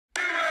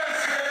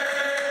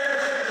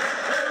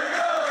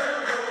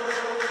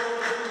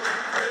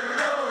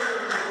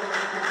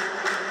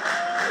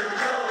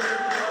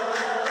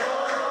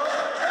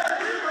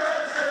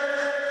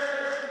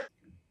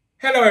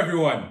Hello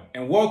everyone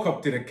and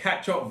welcome to the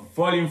Catch Up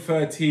Volume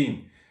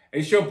 13.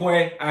 It's your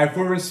boy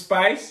Ivor and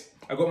Spice.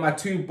 I got my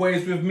two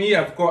boys with me.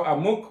 I've got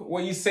Amuk.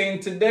 What are you saying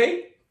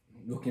today?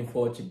 Looking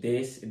forward to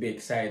this. A bit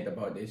excited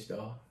about this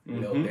though. A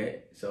little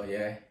bit. So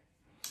yeah.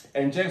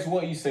 And James,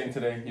 what are you saying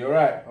today? You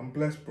alright? I'm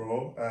blessed,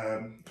 bro.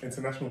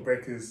 International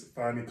break is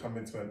finally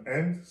coming to an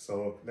end,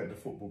 so let the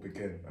football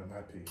begin. I'm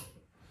happy.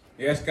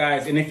 Yes,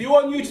 guys. And if you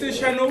are new to the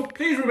channel,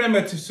 please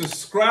remember to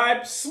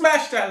subscribe,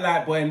 smash that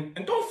like button,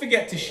 and don't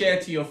forget to share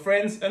to your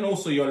friends and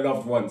also your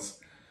loved ones.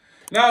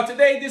 Now,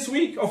 today, this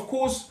week, of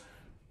course,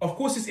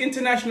 it's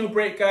international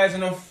break, guys,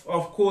 and of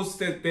course,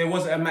 there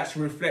wasn't a match to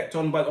reflect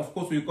on, but of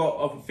course, we've got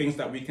other things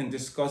that we can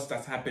discuss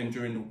that's happened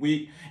during the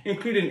week,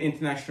 including the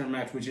international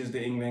match, which is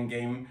the England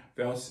game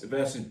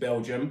versus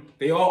Belgium.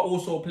 They are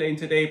also playing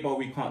today, but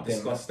we can't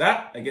discuss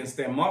that against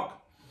Denmark.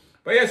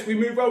 But yes, we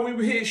move on.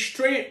 We hit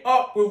straight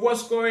up with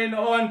what's going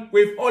on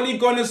with Ole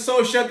Gunnar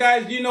Solskjaer,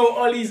 guys. You know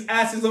Ole's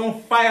ass is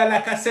on fire,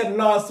 like I said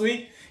last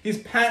week. His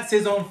pants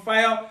is on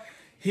fire.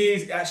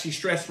 He's actually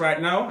stressed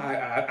right now.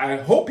 I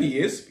hope he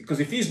is,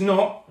 because if he's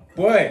not,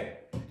 boy,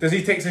 does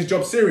he take his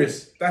job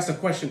serious? That's a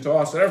question to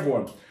ask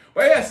everyone.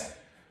 But yes,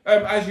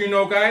 as you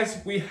know,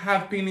 guys, we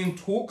have been in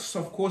talks.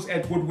 Of course,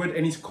 Ed Woodward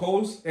and his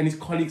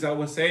colleagues, I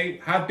would say,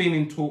 have been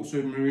in talks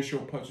with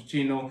Mauricio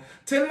Pochettino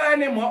to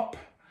line him up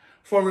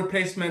for a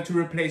replacement to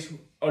replace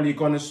Ole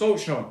Gunnar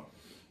Solskjaer.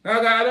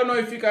 Now, guys, I don't know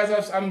if you guys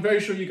have, I'm very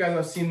sure you guys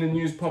have seen the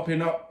news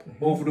popping up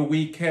over the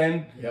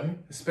weekend,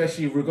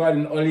 especially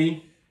regarding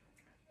Ole.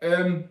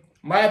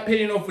 My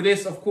opinion over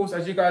this, of course,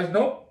 as you guys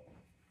know,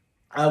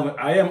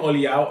 I am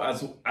Ole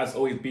out, as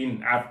always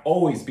been. I've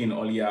always been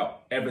Ole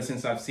out ever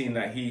since I've seen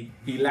that he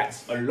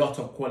lacks a lot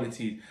of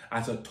quality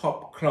as a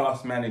top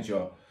class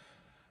manager.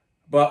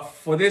 But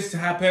for this to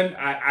happen,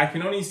 I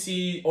can only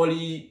see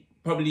Ole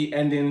probably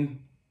ending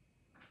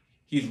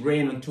his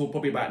reign until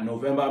probably about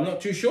November. I'm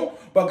not too sure.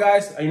 But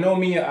guys, you know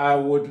me, I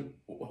would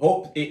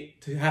hope it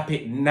to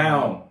happen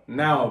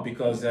now,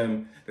 because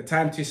the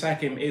time to sack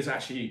him is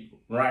actually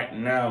right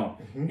now,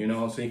 you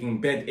know, so he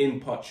can bed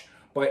in Poch.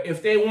 But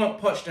if they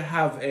want Poch to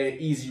have an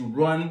easy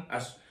run,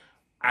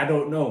 I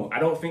don't know. I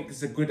don't think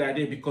it's a good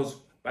idea, because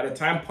by the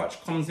time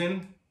Poch comes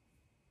in,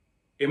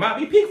 it might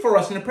be peak for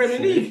us in the Premier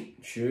League.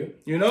 Sure.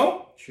 You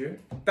know? Sure.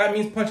 That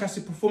means Poch has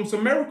to perform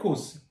some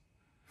miracles,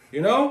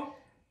 you know,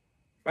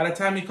 by the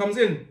time he comes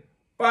in.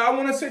 But I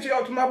want to switch it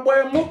up to my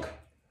boy Mook.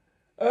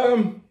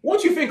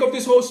 What do you think of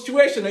this whole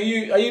situation? Are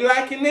you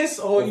liking this,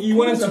 or you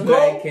want to go?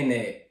 I'm liking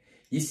it.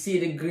 You see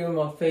the grin on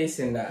my face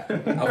in that.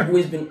 I've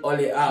always been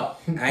Ole out.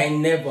 I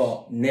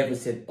never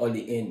said Ole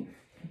in.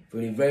 For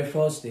the very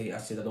first day, I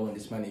said I don't want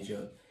this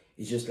manager.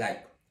 It's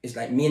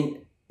like me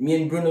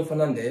and Bruno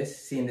Fernandes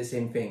seeing the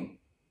same thing.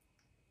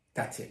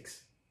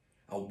 Tactics.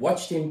 I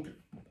watched him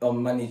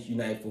manage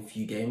United for a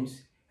few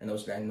games, and I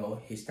was like,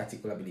 no, his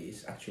tactical ability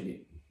is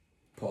actually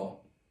poor.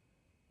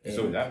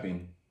 So that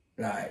been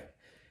like,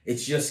 it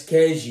just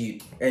scares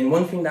you. And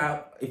one thing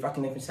that, if I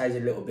can emphasize a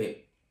little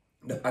bit,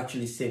 that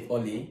actually saved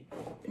Ole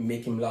and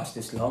make him last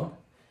this long,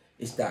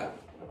 is that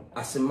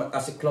as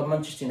a club,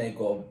 Manchester United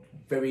got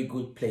very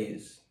good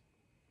players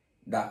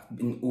that have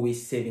been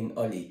always saving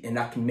Ole. And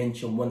I can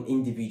mention one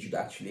individual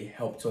that actually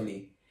helped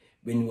Ole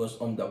when he was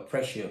under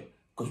pressure,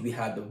 because we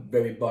had a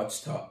very bad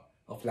start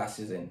of last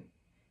season.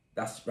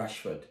 That's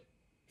Rashford.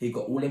 He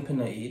got all in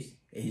penalties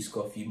and he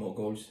scored a few more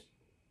goals.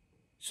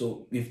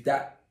 So with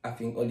that, I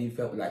think Ole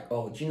felt like,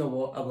 oh, do you know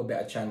what? I've got a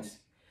better chance.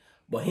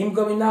 But him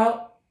going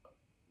out,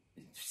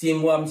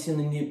 seeing what I'm seeing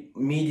in the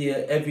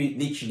media,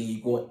 literally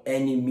you go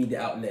any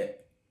media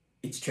outlet,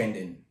 it's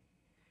trending.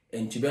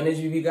 And to be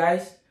honest with you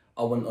guys,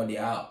 I want Ole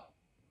out.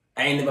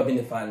 I ain't never been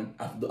a fan.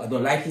 I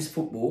don't like his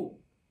football,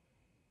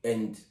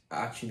 and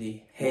I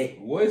actually hate.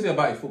 What is it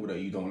about his football that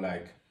you don't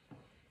like?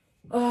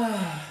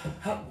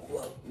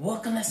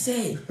 What can I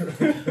say?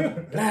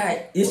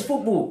 Like, his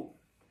football,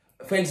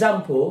 for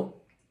example,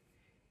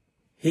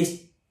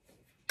 his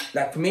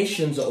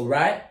formations are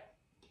alright,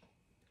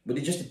 but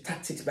it's just the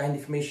tactics behind the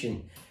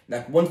formation.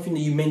 Like, one thing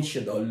that you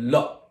mentioned a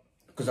lot,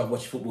 because I've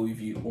watched football with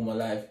you all my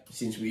life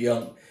since we were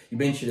young, you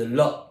mentioned a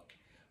lot,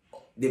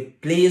 the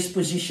players'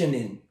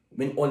 positioning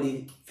when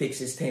Ole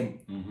fixes him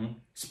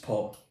is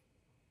poor.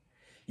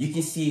 You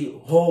can see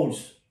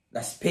holes,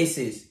 like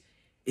spaces.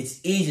 It's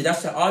easy.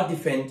 That's how our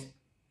defense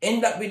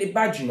end up really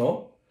bad, you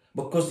know,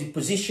 because the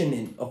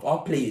positioning of our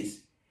players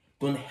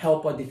don't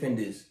help our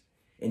defenders.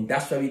 And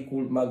that's why we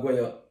call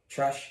Maguire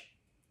trash.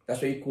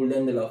 That's why we call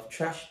Lindelof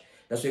trash.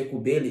 That's why we call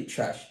Bailey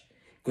trash.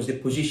 Because the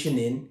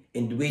positioning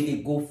and the way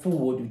they go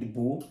forward with the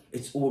ball,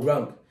 it's all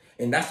wrong.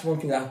 And that's one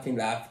thing I think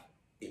that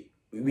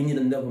we need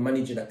another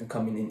manager that can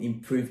come in and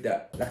improve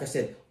that. Like I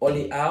said,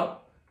 Ole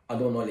out, I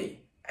don't Ole.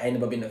 I ain't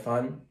never been a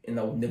fan, and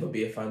I will never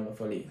be a fan of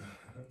Ole.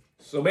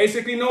 So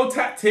basically, no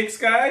tactics,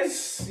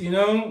 guys. You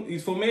know,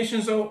 these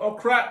formations are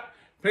crap.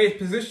 Play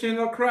position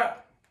are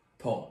crap.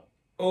 Poor.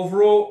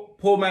 Overall,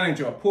 poor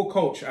manager, poor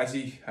coach, as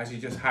he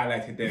just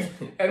highlighted there.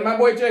 And my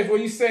boy James, what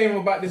are you saying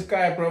about this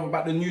guy, bro?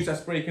 About the news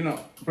that's breaking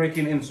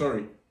in?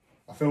 Sorry.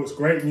 I feel it's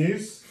great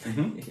news.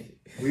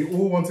 We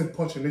all wanted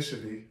Poch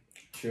initially.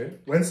 True.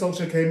 When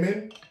Solskjaer came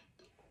in,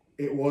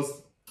 it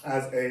was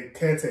as a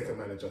caretaker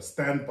manager,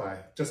 standby.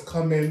 Just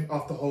come in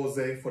after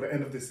Jose for the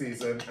end of the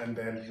season and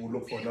then we'll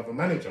look for another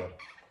manager.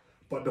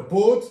 But the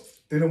board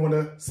didn't want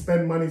to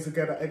spend money to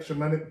get that extra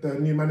the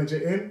new manager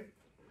in.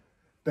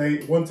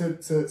 They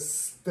wanted to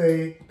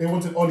stay. They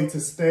wanted Oli to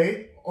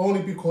stay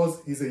only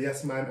because he's a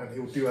yes man and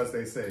he'll do as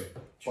they say.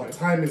 But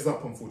time is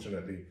up,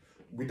 unfortunately.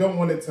 We don't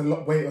want it to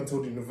wait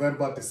until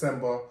November,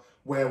 December,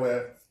 where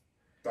we're,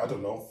 I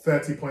don't know,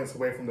 30 points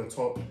away from the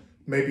top,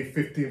 maybe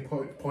 15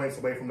 points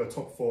away from the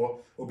top 4.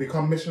 It'll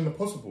become mission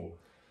impossible.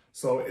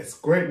 So it's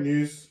great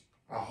news.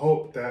 I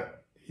hope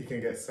that he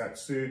can get sacked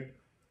soon.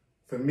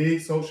 For me,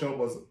 Solskjaer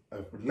was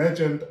a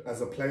legend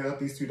as a player.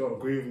 These two don't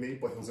agree with me,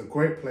 but he was a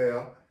great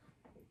player.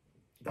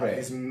 But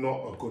he's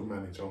not a good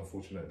manager,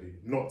 unfortunately.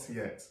 Not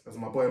yet. As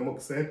my boy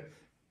Mook said,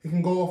 he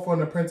can go off for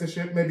an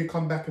apprenticeship, maybe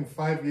come back in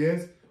 5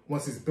 years,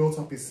 once he's built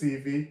up his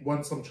CV,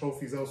 won some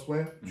trophies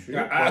elsewhere.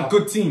 At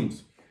good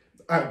teams.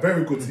 At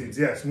very good teams,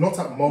 yes. Not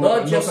at Mo,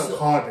 Not just not at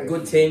Cardiff.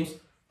 good teams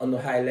on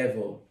the high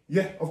level.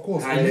 Yeah, of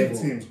course. High Elite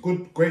level. teams.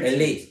 Good, great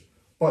Elite. teams.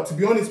 But to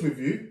be honest with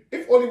you,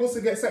 if Oli was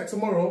to get sacked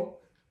tomorrow,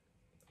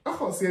 I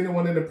can't see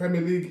anyone in the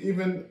Premier League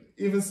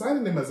even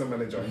signing him as a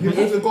manager. He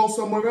has to go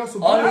somewhere else.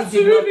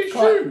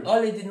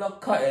 Oli did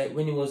not cut it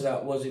when he was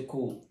at, what's it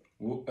called?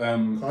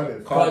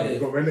 Cardiff. He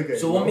got relegated.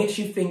 So what makes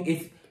you think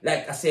if,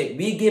 like I said,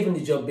 we gave him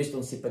the job based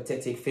on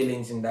sympathetic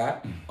feelings and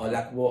that, or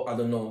like what, I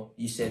don't know,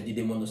 you said they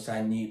didn't want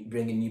to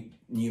bring a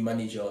new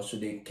manager, so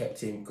they kept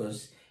him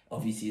because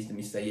obviously he's the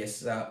Mr. Yes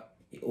Sir.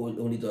 He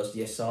only does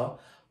yes sir.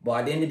 But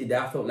at the end of the day,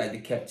 I felt like they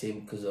kept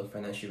him because of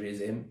financial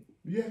reason.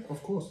 Yeah,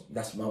 of course.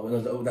 That's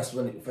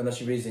one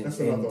financial reason. That's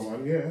another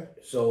one, yeah.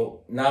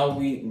 So now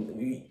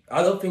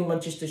I don't think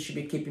Manchester should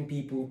be keeping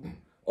people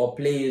or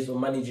players or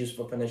managers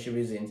for financial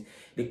reasons.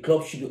 The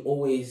club should be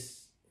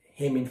always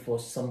aiming for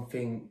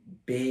something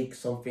big,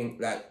 something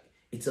like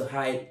it's a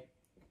high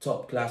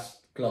top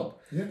class club.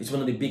 Yeah. It's one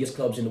of the biggest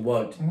clubs in the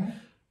world.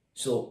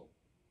 So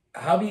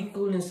how do you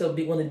call yourself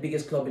one of the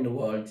biggest club in the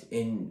world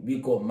and we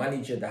got a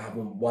manager that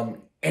haven't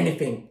won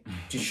anything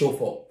to show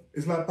for?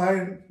 It's like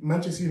buying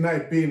Manchester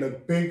United being a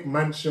big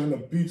mansion, a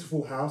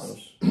beautiful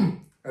house,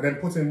 and then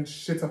putting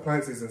shit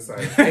appliances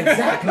inside.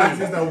 Exactly.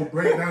 Appliances that will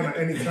break down at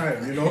any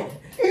time, you know?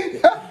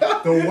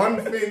 The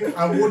one thing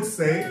I would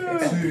say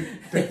to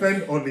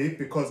defend Oli,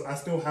 because I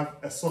still have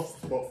a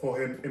soft spot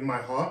for him in my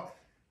heart,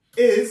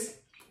 is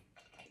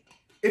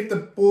if the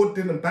board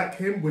didn't back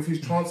him with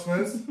his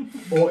transfers,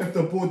 or if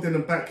the board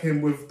didn't back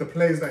him with the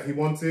players that he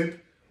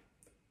wanted,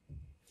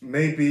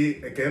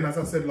 maybe, again, as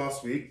I said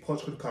last week,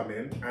 Poch could come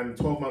in and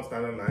 12 months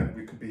down the line,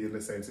 we could be in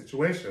the same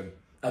situation.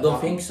 I don't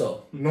think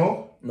so.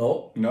 No?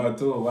 No. Not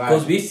at all. Why?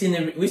 Because we've seen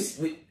it,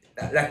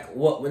 like,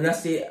 what, when I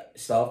say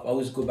stuff, I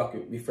always go back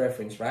with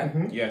reference, right?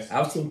 Yes.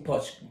 I've seen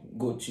Poch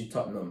go to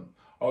Tottenham.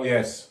 Oh,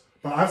 yes.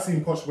 But I've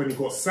seen Poch when he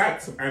got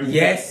sacked and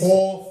Yes. the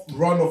poor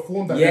run of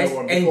form that they were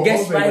on. And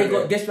guess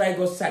why he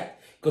got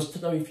sacked? Because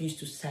Tottenham refused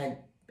to sign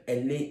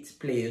elite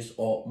players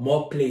or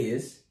more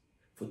players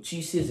for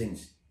 2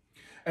 seasons.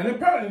 And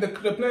apparently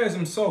the players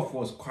himself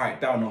was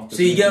quite down after.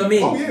 So you get what I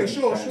mean? Oh yeah,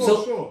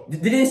 sure. They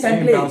didn't sign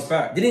He players. bounced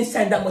back. They didn't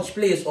sign that much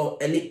players or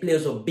elite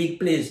players or big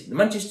players.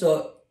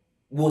 Manchester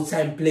will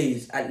sign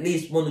players, at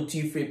least 1 or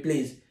 2, 3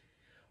 players.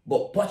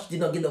 But Poch did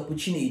not get the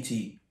opportunity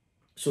to.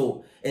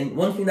 So, and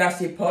one thing that I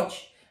say Poch,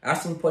 I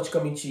seen Poch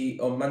coming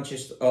to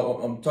Manchester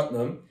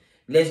Tottenham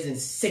less than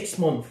 6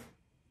 months.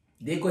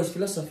 They got his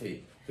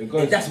philosophy. And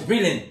that's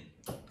brilliant.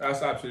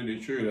 That's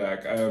absolutely true.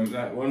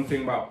 Like one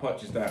thing about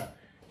Poch is that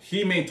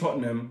he made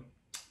Tottenham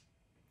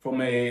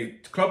from a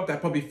club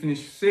that probably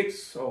finished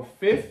 6th or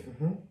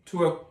 5th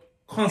to a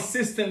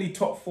consistently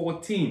top 4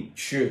 team.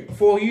 True.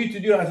 For you to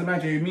do that as a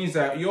manager, it means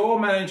that you're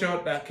a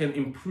manager that can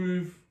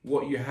improve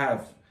what you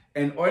have.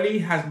 And Oli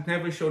has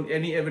never shown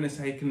any evidence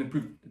that he can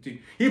improve the team.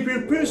 He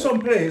improved some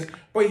players,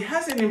 but he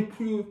hasn't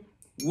improved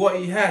what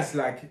he has.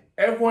 Like,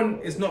 everyone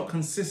is not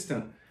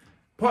consistent.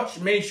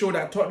 Poch made sure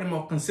that Tottenham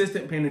are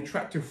consistent, playing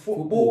attractive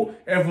football.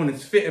 Everyone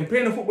is fit and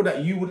playing the football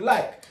that you would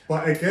like.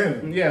 But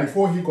again,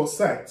 before he got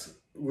sacked,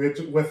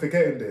 we're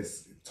forgetting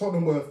this.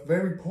 Tottenham were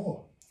very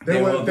poor.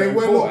 They were not good.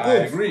 I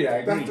agree.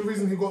 That's the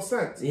reason he got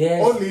sacked.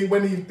 Yes. Only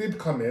when he did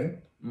come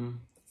in,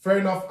 fair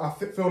enough, I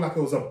feel like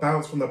it was a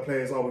bounce from the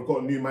players. Oh, we've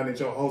got a new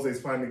manager.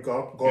 Jose's finally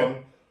gone. Yeah.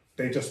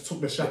 They just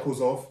took the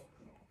shackles off.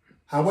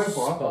 However,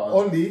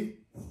 only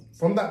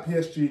from that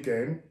PSG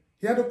game,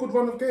 he had a good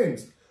run of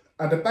games.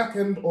 At the back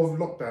end of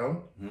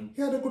lockdown,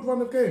 he had a good run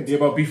of games. Yeah,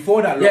 but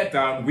before that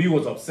lockdown, we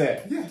was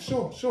upset. Yeah,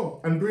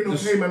 sure. And Bruno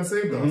came and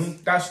saved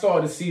us. That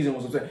start of the season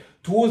was upset.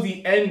 Towards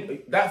the end,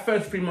 that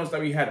first 3 months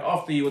that we had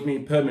after he was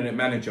made permanent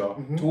manager,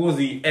 towards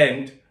the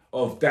end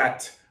of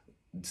that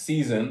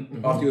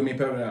season, after he was made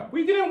permanent,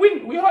 we didn't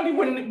win. We hardly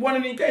won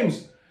any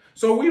games.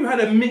 So we've had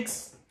a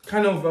mixed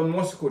kind of,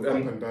 what's it called? Up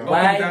and down.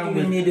 Why do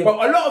we need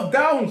but a lot of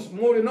downs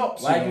more than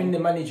ups. Why do we need the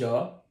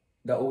manager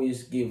that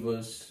always give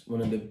us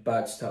one of the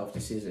bad start of the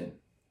season?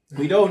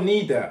 We don't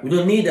need that. We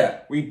don't need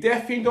that. We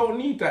definitely don't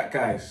need that,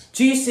 guys.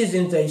 2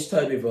 seasons that he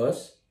started with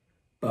us,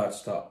 bad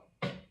start.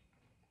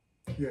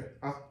 Yeah,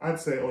 I'd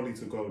say Oli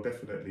to go,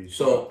 definitely.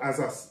 So, as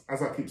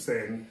I keep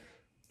saying,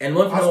 and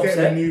one thing us I'll getting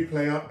say, a new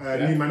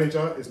player, new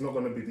manager is not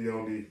going to be the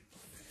only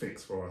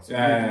fix for us. We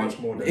need much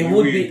more than it that.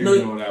 would really be do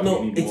know that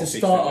no. we need It's more a fixing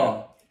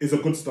starter. It's a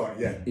good start,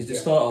 yeah. It's the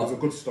starter. It's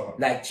a good start.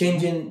 Like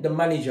changing the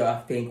manager, I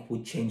think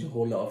would change a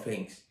whole lot of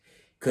things.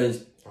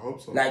 Because I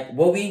hope so. like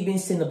what we've been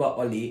saying about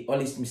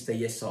Oli's Mr.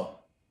 Yes Sir.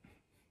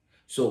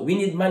 So we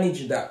need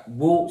manager that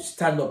will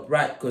stand up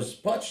right, because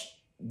Poch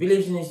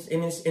believes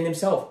in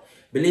himself,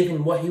 believes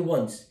in what he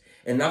wants.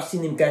 And I've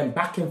seen him going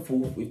back and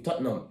forth with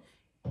Tottenham.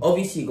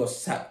 Obviously he got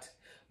sacked,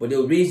 but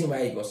the reason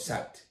why he got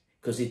sacked,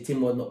 because his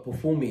team was not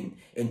performing,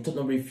 and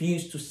Tottenham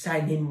refused to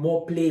sign him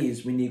more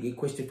players when he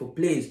requested for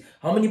players.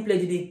 How many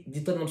players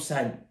did Tottenham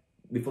sign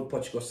before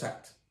Poch got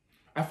sacked?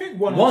 I think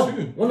one or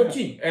two. One or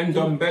two. And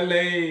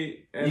Dombele.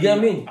 And You get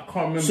what I mean? I can't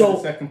remember the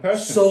second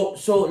person.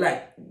 So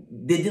like,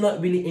 they did not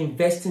really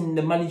invest in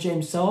the manager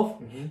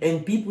himself.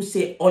 And people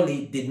say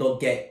Oli did not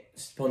get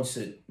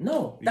sponsored.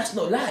 No, that's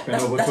not right.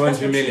 Spent over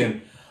 200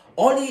 million.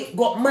 Oli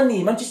got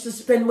money. Manchester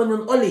spent money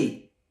on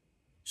Oli.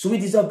 So we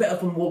deserve better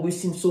from what we've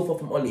seen so far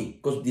from Oli.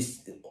 Because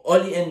this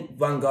Oli and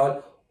Van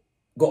Gaal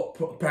got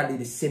probably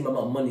the same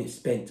amount of money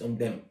spent on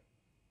them.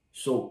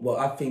 So, well,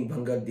 I think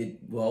Van Gaal did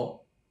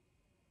well,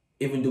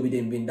 even though we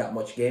didn't win that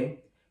much game.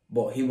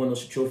 But he won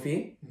us a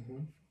trophy.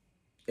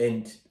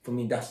 And for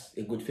me, that's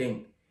a good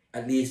thing.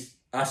 At least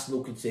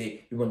Arsenal could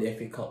say we won the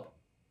FA Cup.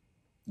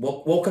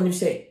 What can you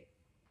say?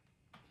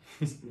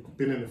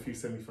 Been in a few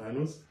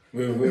semi-finals.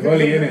 With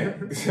Oli in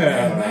it.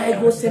 Why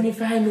go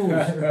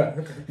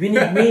semi-finals? We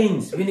need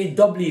wins. We need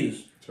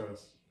W's.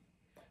 Trust.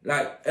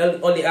 Like,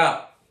 Oli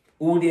out.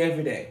 All day,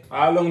 every day.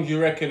 How long do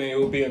you reckon it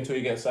will be until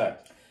he gets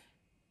sacked?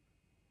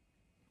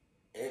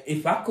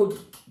 If I could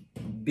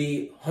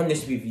be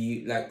honest with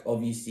you, like,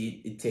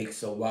 obviously it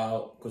takes a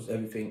while because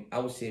everything, I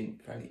would say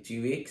probably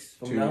 2 weeks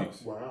from 2 now.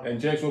 weeks. Wow. And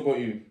Jakes, what about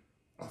you?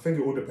 I think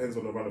it all depends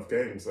on the run of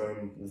games.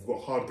 We've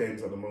got hard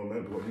games at the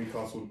moment. We've got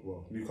Newcastle.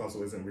 Well,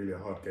 Newcastle isn't really a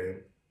hard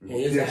game. It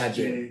is a hard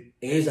game.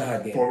 It is a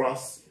hard game. For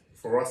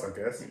us, I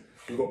guess.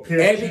 We've got PSG.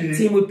 Every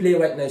team we play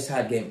right now is a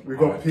hard game. We've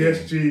got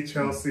PSG,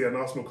 Chelsea, and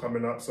Arsenal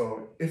coming up.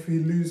 So if we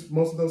lose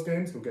most of those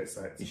games, he'll get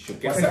sacked. He should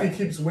get But sacked. if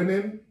he keeps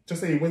winning,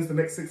 just say he wins the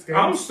next 6 games.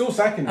 I'm still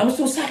sacking him. I'm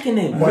still sacking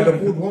him. Why the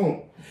board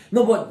won't?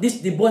 No, but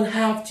the board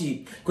have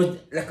to. Because,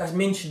 like I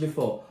mentioned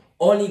before,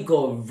 Oli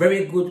got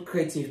very good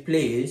creative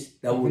players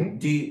that would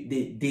do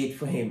the date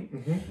for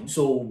him.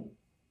 So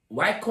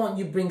why can't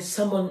you bring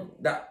someone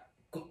that...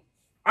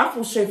 I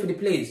feel sorry for the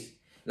players.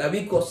 Like,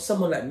 we got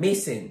someone like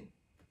Mason.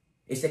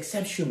 It's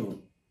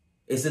exceptional.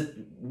 It's a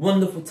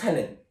wonderful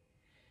talent.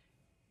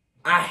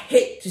 I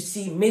hate to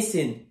see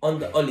Mason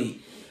under Oli.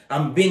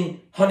 I'm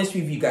being honest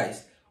with you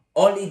guys.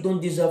 Oli don't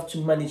deserve to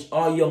manage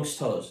our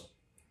youngsters.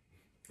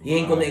 He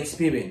ain't gonna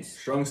experience.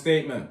 Strong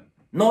statement.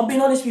 No, I'm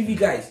being honest with you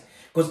guys.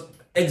 Because,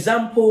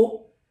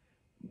 example,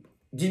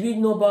 did we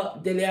know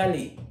about Dele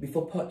Alli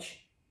before Poch?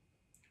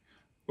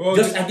 Well,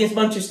 Just against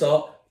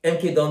Manchester,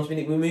 MK Dons,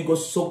 when we got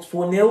soaked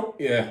 4-0.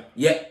 yeah.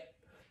 Yeah.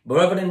 But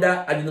rather than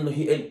that, I didn't know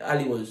who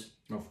Ali was.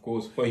 Of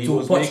course. But he Till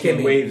was Poch came making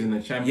in. waves in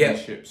the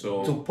championship.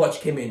 So Till Poch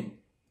came in.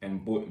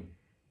 and bought him.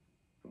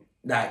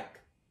 Like,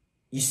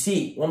 you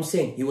see what I'm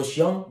saying? He was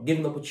young,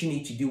 given the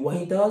opportunity to do what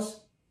he does.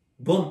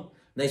 Boom.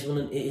 Now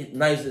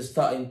he's the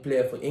starting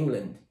player for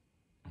England.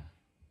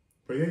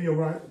 But yeah, you're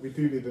right. We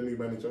do need a new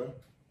manager.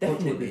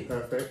 Coach would be Definitely.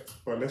 perfect.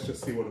 But let's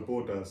just see what the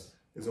board does.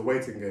 It's a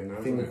waiting game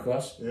now. Finger Isn't it?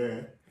 crossed.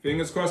 Yeah.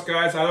 Fingers crossed,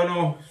 guys. I don't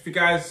know if you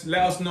guys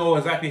let us know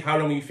exactly how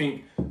long you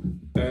think.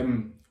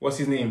 What's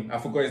his name? I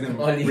forgot his name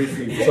Oli.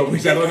 briefly. So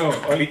which I don't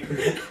know. Oli.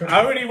 I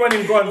already want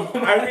him gone.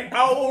 I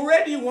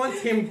already want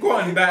him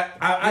gone. That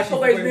I actually forgot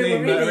forgot his his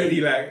name name already.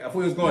 already. Like I thought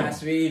he was gone.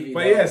 That's really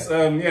But bad. yes,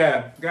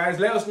 yeah, guys,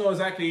 let us know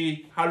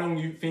exactly how long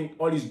you think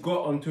Ollie's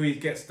got until he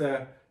gets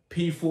the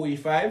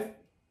P45.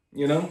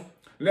 You know,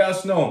 let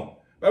us know.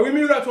 But we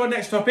move on to our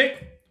next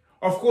topic.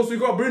 Of course, we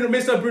got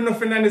Mr. Bruno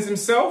Fernandes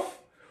himself.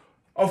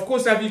 Of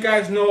course, as you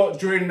guys know,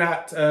 during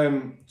that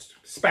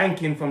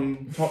spanking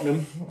from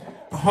Tottenham,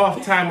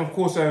 half time, of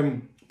course,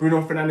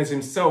 Bruno Fernandes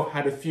himself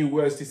had a few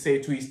words to say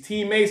to his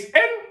teammates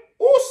and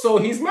also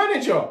his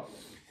manager.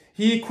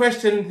 He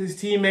questioned his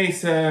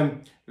teammates'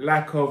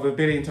 lack of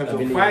ability in terms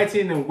of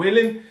fighting and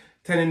willing,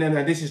 telling them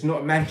that this is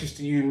not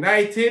Manchester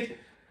United.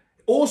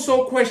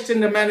 Also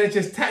questioned the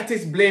manager's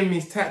tactics, blaming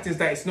his tactics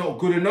that it's not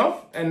good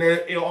enough. And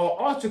there are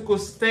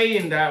articles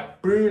saying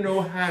that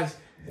Bruno has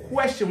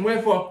questioned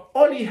whether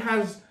Oli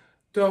has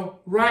the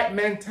right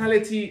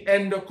mentality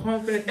and the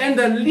confidence and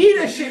the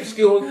leadership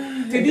skills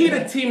to lead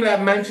a team like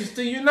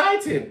Manchester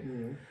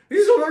United.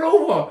 This is all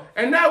over.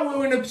 And now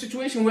we're in a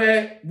situation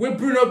where, will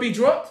Bruno be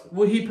dropped?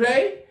 Will he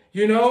play?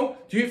 You know,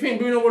 do you think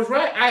Bruno was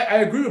right? I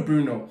agree with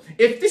Bruno.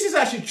 If this is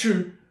actually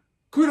true,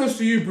 kudos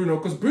to you, Bruno,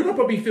 because Bruno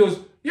probably feels,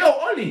 yo,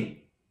 Oli,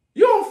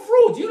 you're a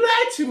fraud. You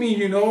lied to me,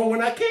 you know,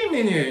 when I came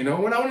in here, you know,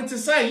 when I wanted to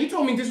sign. You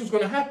told me this was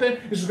going to happen,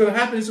 this was going to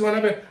happen, this was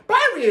going to happen. But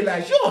I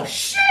realized you're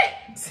shit.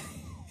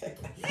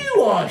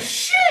 You are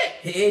shit.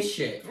 He is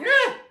shit.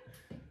 Yeah.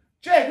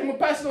 Jack, I'm gonna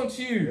pass it on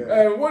to you.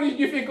 What did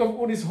you think of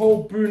all this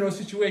whole Bruno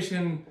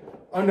situation,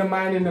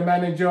 undermining the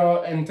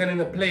manager and telling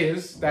the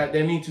players that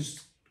they need to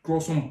grow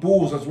some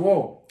balls as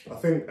well? I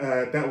think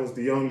that was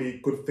the only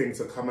good thing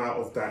to come out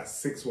of that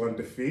 6-1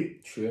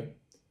 defeat. True.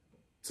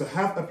 To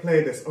have a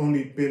player that's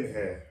only been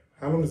here.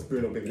 How long has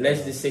Bruno been here?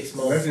 Less than 6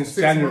 months. Less than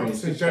 6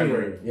 months since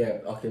January. Yeah,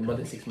 okay, more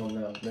than 6 months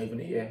now. Not even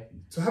a year.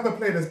 To have a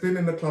player that's been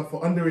in the club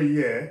for under a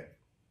year,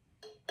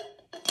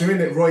 doing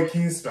it Roy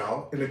Keane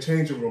style in the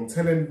changing room,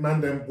 telling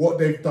man them what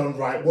they've done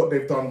right, what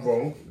they've done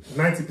wrong,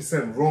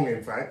 90% wrong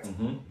in fact.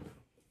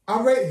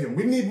 I rate him.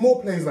 We need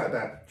more players like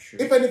that. True.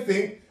 If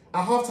anything,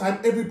 at half time,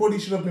 everybody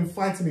should have been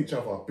fighting each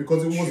other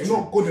because it was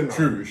not good enough.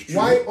 True.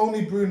 Why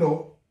only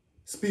Bruno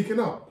speaking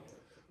up?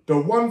 The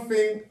one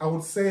thing I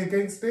would say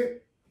against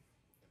it,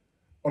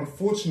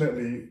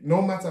 unfortunately,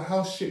 no matter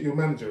how shit your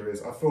manager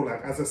is, I feel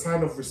like as a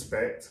sign of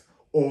respect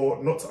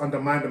or not to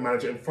undermine the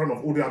manager in front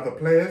of all the other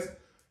players,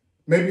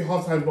 maybe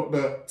half-time's not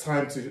the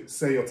time to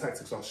say your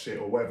tactics are shit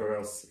or whatever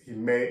else he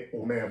may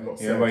or may have not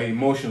said. Yeah, but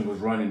emotion was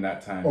running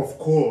that time. Of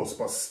course,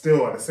 but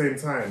still at the same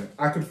time,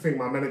 I could think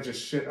my manager's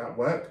shit at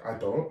work. I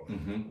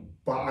don't.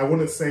 But I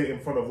wouldn't say it in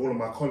front of all of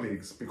my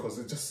colleagues because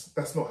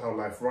that's not how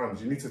life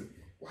runs. You need to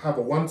have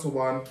a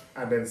one-to-one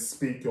and then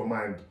speak your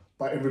mind.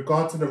 But in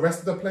regard to the rest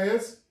of the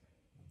players,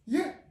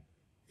 yeah,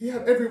 he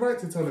had every right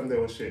to tell them they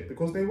were shit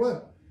because they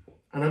were.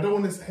 And I don't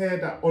want to hear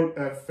that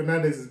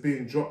Fernandes is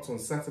being dropped on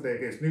Saturday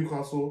against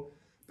Newcastle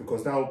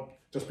because that'll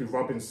just be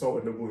rubbing salt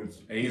in the wounds.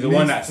 He's the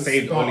one that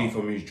saved Oli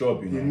from his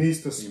job, you know. He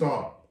needs to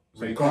start.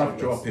 So you can't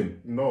drop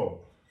him. No.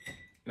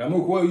 Now,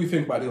 Mook, what do you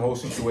think about the whole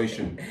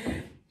situation?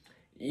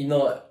 You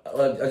know,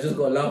 I just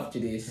got to laugh to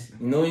this.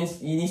 You know,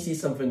 you see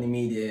something in the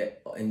media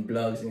and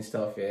blogs and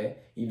stuff, yeah?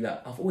 You be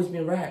like, I've always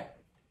been right.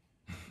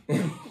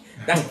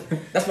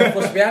 That's my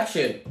first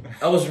reaction.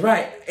 I was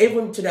right.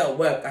 Even to that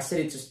work, I said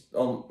it to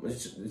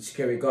the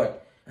security guard.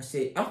 I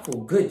said, I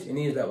feel good. And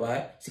he was like, why?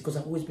 I said, because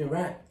I've always been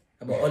right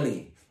about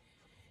Oli.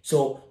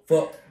 So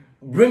for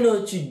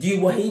Bruno to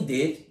do what he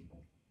did,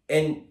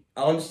 and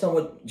I understand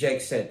what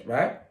Jake said,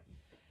 right?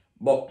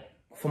 But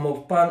from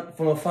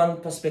a fan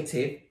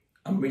perspective,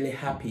 I'm really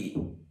happy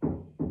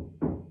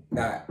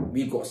that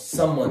we got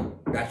someone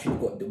that actually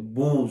got the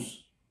balls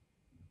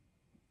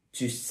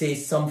to say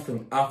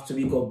something after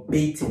we got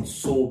beaten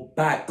so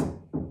bad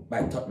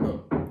by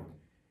Tottenham.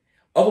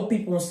 Other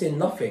people won't say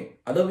nothing.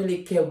 I don't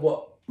really care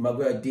what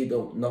Maguire did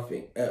or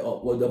nothing, or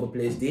what the other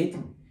players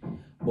did.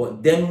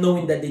 But them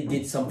knowing that they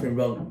did something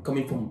wrong,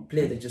 coming from a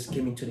player that just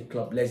came into the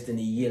club less than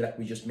a year, like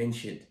we just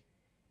mentioned.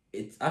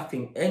 I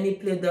think any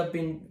player that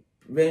been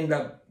wearing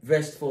that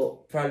vest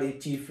for probably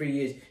 2-3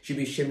 years should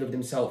be ashamed of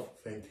themselves.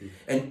 Thank you.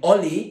 And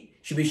Oli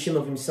should be ashamed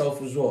of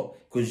himself as well.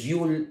 Because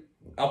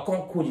I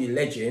can't call you a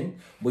legend,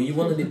 but you're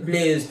one of the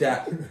players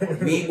that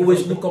we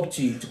always look up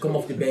to come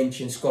off the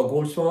bench and score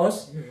goals for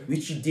us,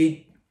 which you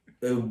did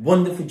a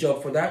wonderful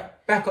job for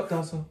that. Back up,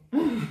 dancer.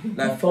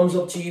 Like, thumbs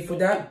up to you for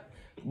that.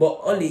 But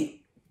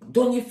Oli,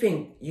 don't you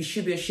think you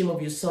should be ashamed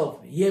of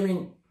yourself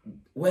hearing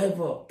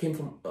whatever came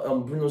from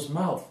Bruno's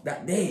mouth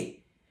that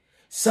day?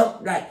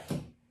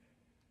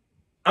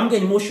 I'm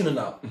getting emotional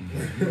now.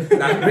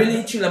 Like,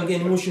 really chill, I'm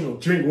getting emotional.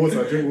 Drink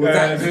water.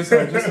 Just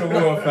a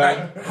water.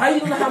 Like, how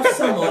you gonna have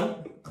someone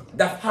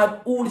that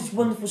had all these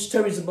wonderful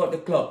stories about the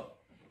club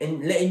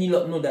and letting you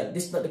lot know that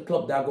this is not the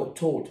club that I got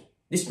told.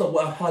 This is not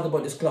what I heard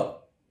about this club.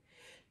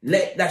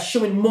 That's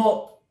showing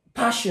more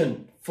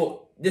passion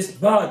for this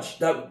badge,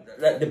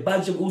 that the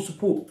badge of all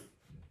support.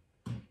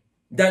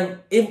 Than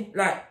if,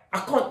 like, I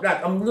can't,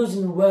 like, I'm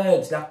losing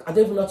words. Like, I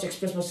don't even know how to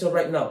express myself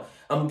right now.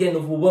 I'm getting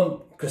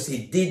overwhelmed because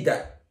he did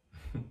that.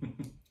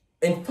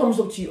 And thumbs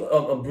up to you,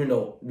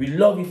 Bruno. We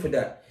love you for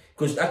that.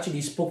 Because actually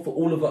he spoke for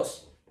all of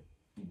us.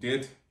 He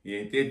did. Yeah,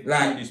 he did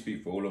Like, really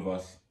speak for all of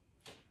us.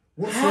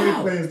 What sort of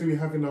players do we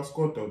have in our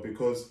squad though?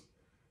 Because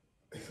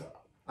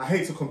I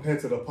hate to compare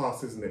to the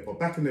past, isn't it? But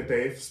back in the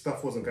day, if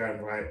stuff wasn't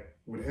going right,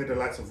 we'd hear the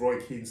likes of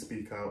Roy Keane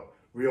speak out.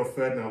 Rio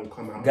Ferdinand will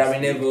come out Gary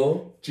and speak.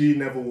 Neville. G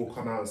Neville will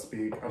come out and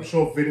speak. I'm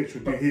sure Vidic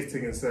would do his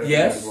thing in Serbia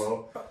Yes. as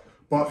well.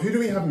 But who do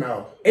we have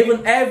now?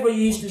 Even ever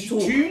used to talk.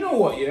 Do you know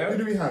what, yeah? Who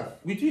do we have?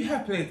 We do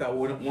have players that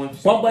wouldn't want to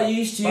Pogba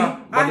used to,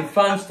 but the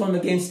fans turned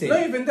against Not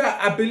it. even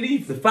that, I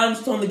believe. The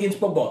fans turned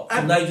against Pogba,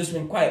 so now you just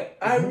went quiet.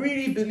 I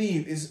really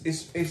believe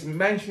it's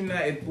Manchester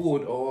United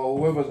board or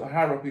whoever's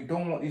higher up who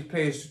don't want these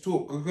players to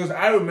talk. Because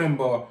I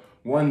remember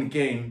one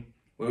game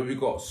where we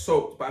got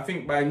soaked, but I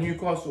think by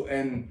Newcastle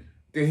and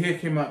De Gea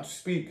came out to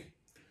speak.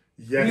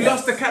 Yes. We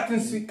lost the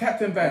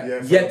captain back.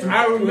 Yes. Yeah,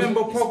 I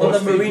remember Pogba on the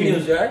speaking.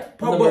 Mourinho's,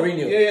 right? On the Pogba,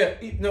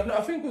 Mourinho. yeah. No,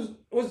 I think it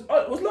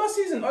was last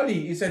season,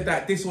 Oli. He said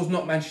that this was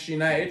not Manchester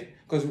United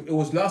because it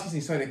was last season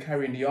he started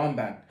carrying the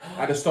armband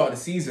at the start of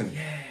the season.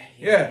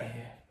 Yeah.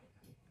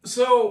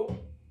 So,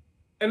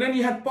 and then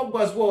you had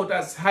Pogba as well.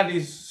 That's had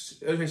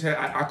his. As we said,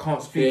 I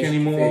can't speak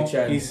anymore.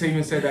 He's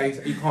even said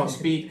that he can't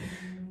speak.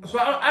 So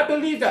I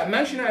believe that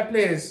Manchester United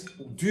players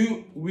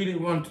do really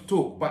want to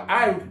talk, but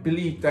I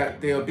believe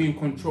that they are being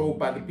controlled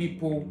by the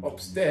people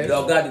upstairs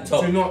They'll guide the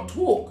top. to not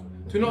talk.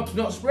 to not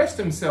express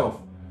themselves.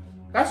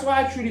 That's what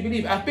I truly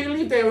believe. I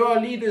believe there are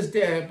leaders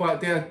there, but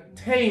they're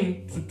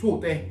tamed to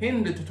talk. They're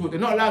hindered to talk. They're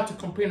not allowed to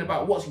complain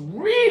about what's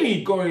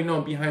really going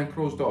on behind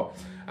closed door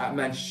at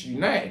Manchester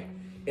United.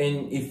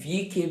 And if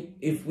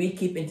we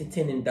keep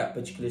entertaining that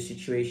particular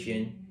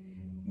situation,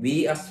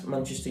 we as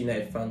Manchester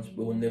United fans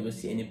will never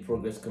see any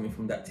progress coming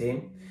from that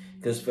team.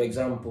 Because, for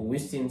example,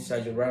 we've seen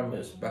Sergio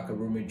Ramos back at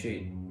Real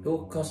Madrid.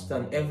 He'll cuss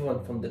down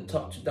everyone from the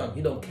top to down.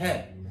 He don't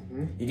care.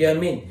 You get what I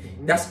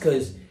mean? That's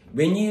because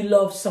when you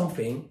love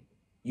something,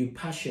 you're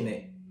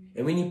passionate.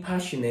 And when you're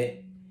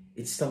passionate,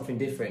 it's something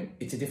different.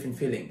 It's a different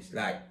feelings.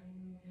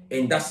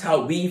 And that's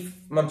how we,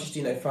 Manchester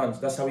United fans,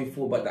 that's how we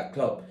feel about that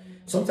club.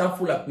 Sometimes I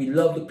feel like we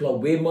love the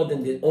club way more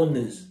than the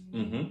owners.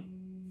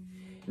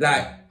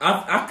 Like,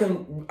 I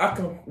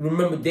can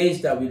remember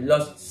days that we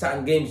lost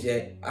certain games,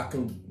 yeah. I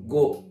can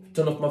go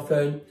turn off my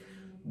phone,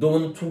 don't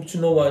want to talk to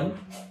no one,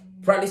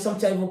 probably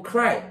sometimes even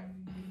cry.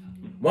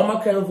 Why am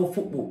I crying over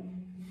football?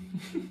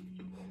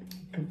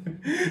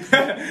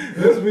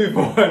 Let's move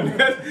on.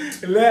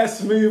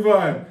 Let's move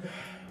on.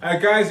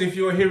 Guys, if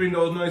you're hearing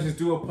those noises,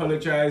 do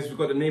apologize. We've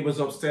got the neighbors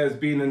upstairs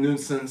being a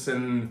nuisance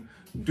and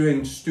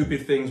doing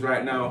stupid things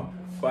right now.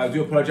 But I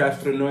do apologize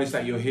for the noise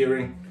that you're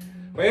hearing.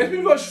 But let's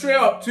move on straight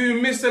up to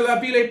Mr.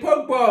 Labile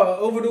Pogba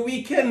over the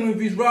weekend with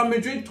his Real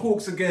Madrid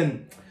talks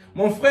again.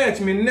 Mon frère,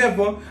 tu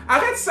m'énerves.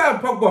 Arrête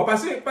ça, Pogba,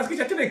 parce que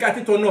j'ai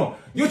gâté ton nom.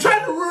 You're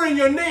trying to ruin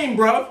your name,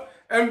 bruv.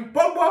 And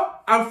Pogba,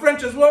 I'm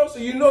French as well, so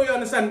you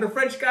understand. The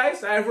French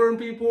guys, Ivorian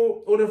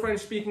people, all the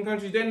French-speaking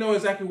countries, they know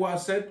exactly what I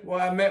said.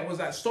 What I meant was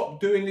that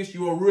stop doing this,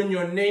 you will ruin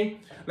your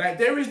name. Like,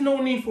 there is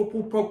no need for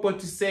Paul Pogba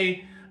to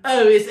say,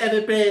 oh, it's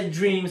every player's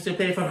dreams to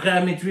play for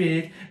Real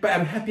Madrid, but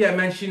I'm happy at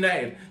Manchester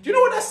United. Do you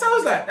know what that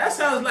sounds like? That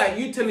sounds like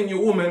you telling your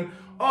woman,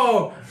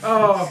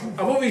 I've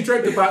always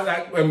dreamt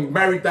about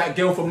married that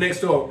girl from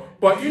next door.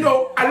 But,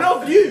 I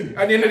love you.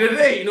 At the end of the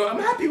day, I'm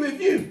happy with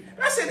you.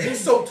 That's an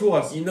insult to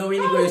us. You know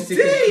when you go to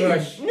secret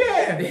crush.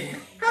 Yeah.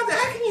 How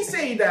can you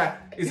say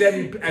that?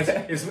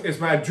 It's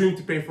my dream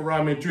to play for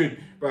Real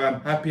Madrid, but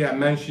I'm happy at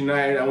Manchester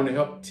United. I want to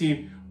help the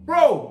team.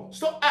 Bro,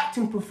 stop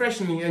acting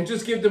professionally and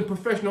just give them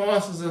professional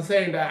answers and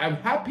saying that I'm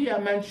happy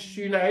at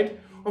Manchester United.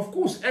 Of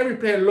course, every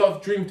player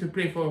loves dream to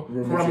play for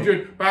Real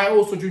Madrid, but I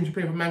also dream to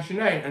play for Manchester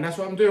United, and that's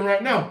what I'm doing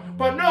right now.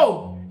 But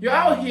no, you're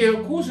out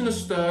here causing a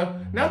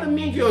stir. Now the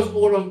media is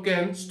all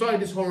again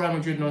started this whole Real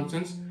Madrid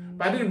nonsense.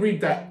 But I didn't read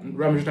that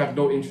Real Madrid have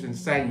no interest in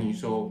signing you,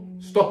 so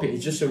stop it.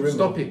 It's just a rumor.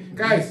 Stop it.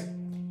 Guys,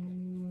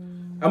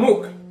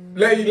 Amok,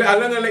 I'm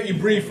gonna let you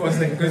breathe for a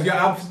second because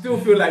I still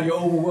feel like you're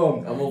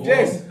overwhelmed. I'm overwhelmed.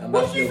 Jess,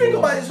 what do you think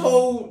about this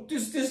whole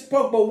this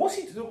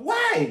Pogba?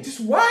 Why?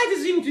 Why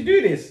does he need to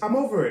do this? I'm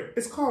over it.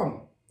 It's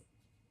calm.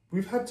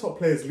 We've had top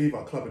players leave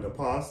our club in the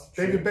past.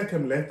 True. David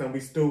Beckham left and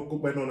we still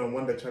went on and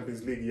won the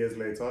Champions League years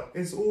later.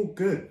 It's all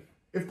good.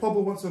 If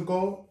Pogba wants to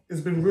go, it's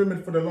been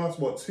rumoured for the last,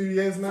 2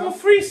 years now? For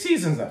 3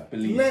 seasons, I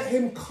believe. Let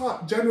him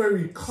cut.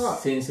 January, cut.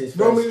 Since his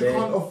Real first Madrid day.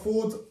 can't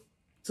afford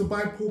to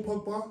buy Paul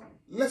Pogba.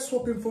 Let's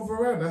swap him for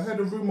Varane. I heard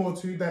a rumour or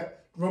two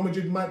that Real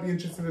Madrid might be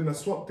interested in a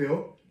swap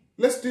deal.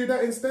 Let's do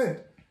that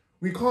instead.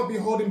 We can't be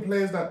holding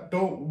players that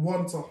don't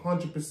want to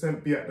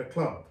 100% be at the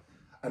club.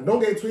 And don't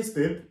get it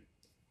twisted,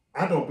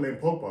 I don't blame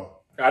Pogba.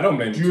 I don't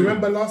blame him. Do you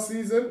remember last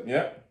season?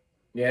 Yeah.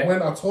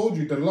 When I told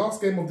you the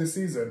last game of the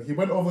season, he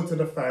went over to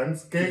the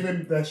fans, gave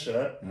him their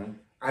shirt,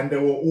 and they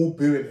were all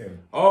booing him.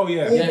 Oh,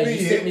 yeah. Yeah,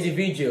 you sent me the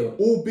video.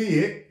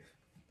 Albeit,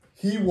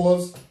 he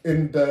was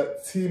in the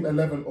team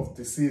 11 of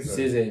the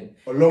season.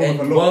 And Along with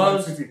a lot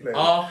of Man City players.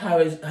 Our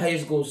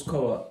highest goal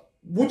scorer.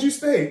 Would you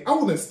stay? I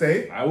wouldn't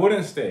stay. I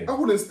wouldn't stay.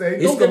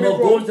 He's got more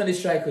goals than the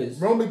strikers.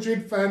 Real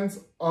Madrid fans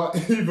are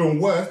even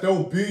worse.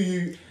 They'll boo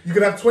you. You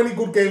can have 20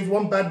 good games,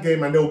 1 bad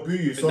game, and they'll boo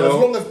you. So as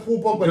long as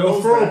Paul Pogba they'll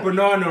knows throw that, a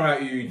banana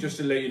at you just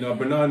to let you know,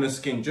 banana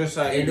skin, just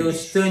like and they'll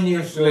stun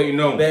you just to let you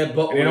know. Bare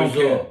bottom they don't as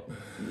care. well.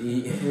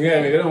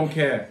 Yeah, they don't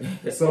care.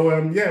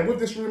 So with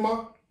this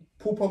rumour,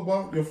 Paul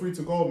Pogba, you're free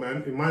to go,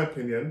 man. In my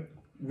opinion,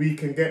 we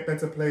can get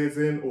better players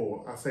in,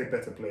 or I say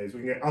better players,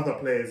 we can get other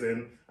players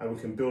in and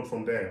we can build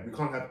from there. We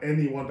can't have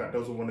anyone that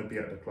doesn't want to be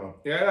at the club.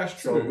 Yeah, that's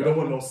true. So we don't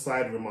want no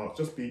side remarks.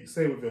 Just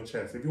say it with your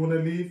chest. If you want to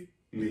leave,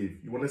 leave.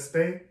 You want to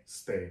stay,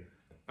 stay.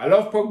 I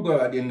love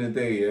Pogba at the end of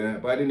the day, yeah.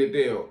 But at the end of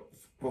the day,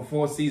 for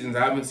 4 seasons,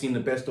 I haven't seen the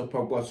best of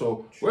Pogba.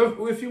 So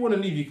if you want to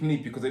leave, you can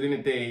leave, because at the end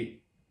of the day,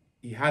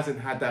 he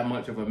hasn't had that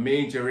much of a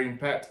major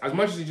impact. As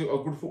much as he's a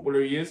good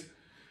footballer he is,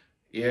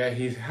 yeah,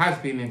 he has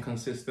been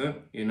inconsistent,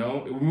 We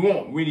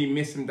won't really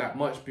miss him that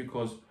much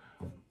because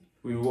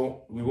we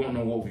won't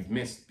know what we've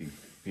missed,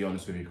 be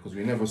honest with you, because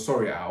we never saw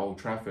it at Old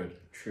Trafford.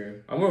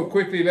 True. I'm going to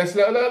quickly, let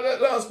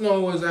us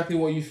know exactly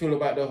what you feel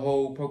about the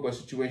whole Pogba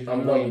situation.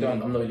 I'm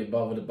not really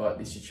bothered about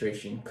this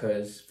situation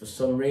because for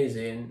some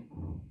reason,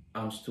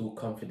 I'm still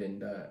confident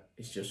that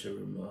it's just a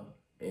rumour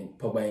and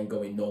Pogba ain't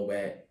going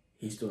nowhere.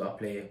 He's still our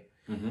player.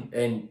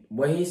 And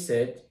what he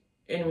said,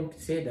 anyone can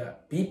say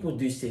that. People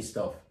do say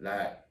stuff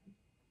like,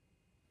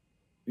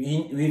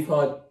 we've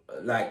heard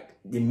like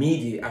the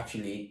media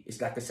actually, it's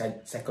like a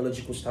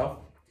psychological stuff.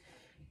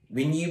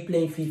 When you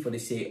play FIFA, they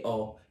say,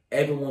 oh,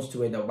 everyone wants to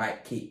wear the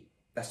white kit.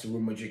 That's the Real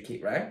Madrid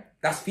kit, right?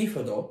 That's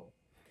FIFA though.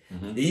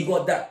 Then you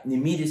got that the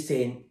media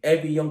saying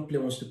every young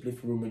player wants to play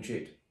for Real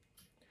Madrid.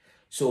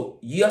 So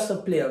you as a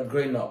player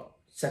growing up,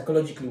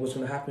 psychologically, what's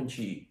going to happen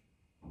to you?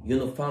 You're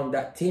going to find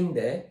that team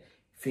there,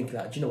 think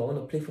like, do you know, I want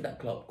to play for that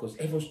club because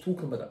everyone's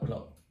talking about that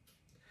club.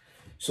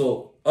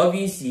 So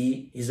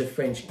obviously, he's a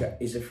French guy,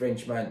 he's a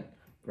Frenchman,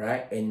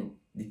 right? And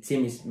the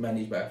team is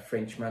managed by a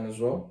Frenchman as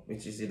well,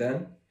 which is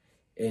Zidane.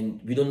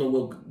 And we don't know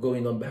what's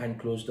going on behind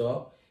closed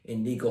door.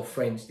 And they got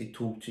friends they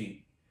talk to.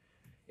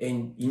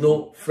 And you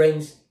know,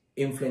 friends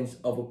influence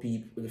other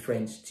people, the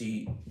friends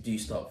to do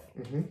stuff.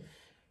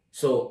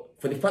 So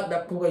for the fact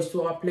that Pogba is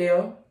still our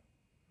player,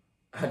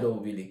 I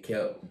don't really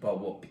care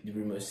about what the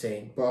rumor is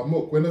saying. But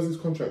Mook, when does his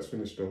contract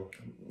finish though?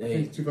 I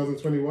think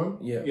 2021.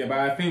 Yeah. Yeah, but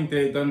I think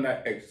they done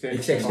that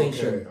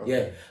extension. Okay.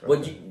 Yeah.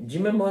 But do you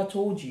remember I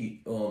told you,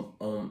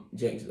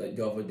 James, like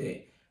the other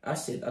day? I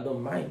said I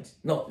don't mind.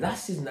 No,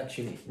 last season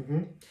actually.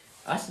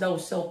 I said I would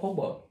sell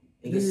Pogba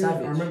against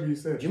Savage. I remember you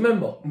said. Do you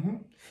remember?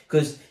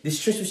 Because the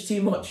stress was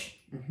too much.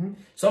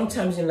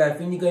 Sometimes in life,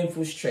 when you're going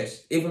through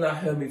stress, even at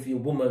home with your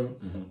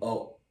woman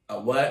or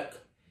at work,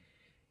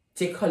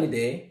 take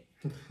holiday.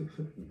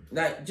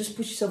 Like, just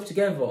push yourself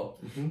together.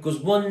 Because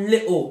one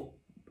little,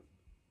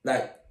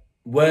 like,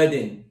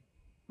 wording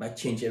might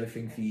change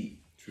everything for you.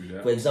 True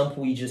that. For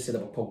example, you just said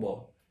about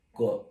Pogba,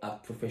 got a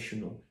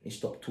professional and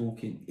stop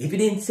talking. If he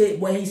didn't say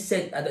what he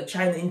said at the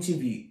China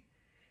interview,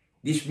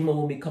 this rumor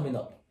will be coming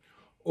up.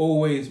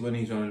 Always when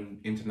he's on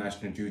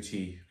international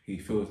duty, he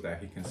feels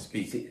like he can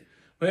speak.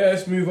 But yeah,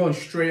 let's move on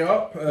straight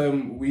up.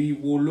 We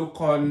will look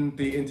on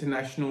the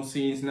international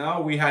scenes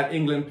now. We had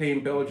England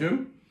playing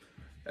Belgium.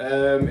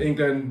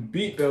 England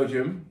beat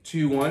Belgium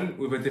 2-1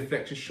 with a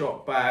deflection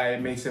shot by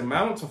Mason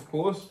Mount, of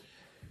course.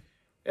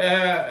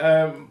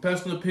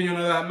 Personal opinion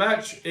on that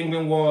match,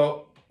 England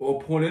were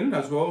appalling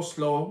as well,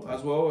 slow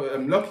as well.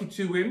 Lucky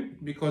to win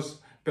because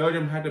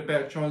Belgium had the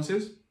better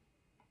chances.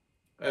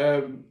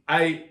 I'll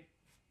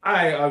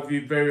be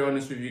very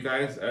honest with you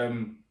guys.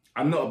 I'm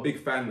not a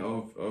big fan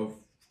of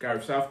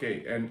Gareth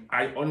Southgate, and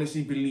I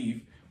honestly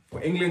believe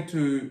for England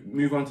to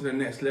move on to the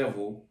next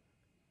level,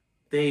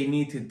 they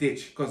need to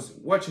ditch, because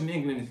watching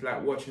England is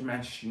like watching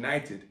Manchester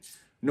United.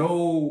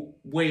 No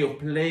way of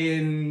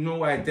playing,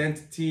 no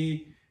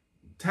identity,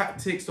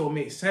 tactics don't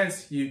make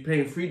sense. You're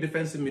playing three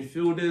defensive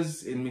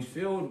midfielders in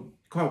midfield,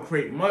 can't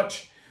create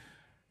much.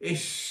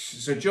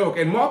 It's a joke.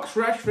 And Marcus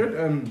Rashford,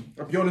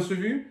 I'll be honest with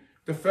you,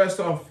 the first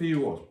half he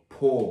was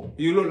poor.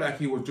 He looked like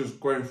he was just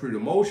going through the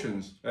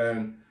motions.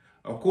 And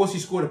of course he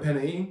scored a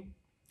penalty,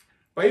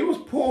 but he was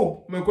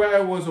poor.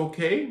 Maguire was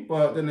okay,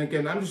 but then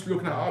again, I'm just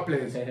looking at our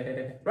players.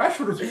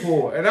 Rashford was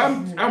poor, and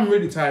I'm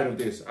really tired of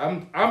this.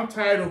 I'm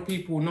tired of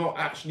people not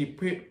actually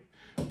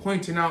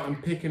pointing out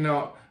and picking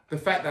out the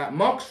fact that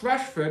Marcus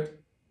Rashford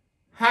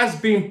has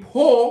been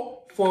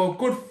poor for a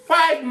good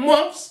 5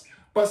 months,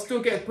 but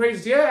still gets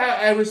praised. Yeah,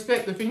 I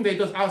respect the thing that he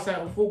does outside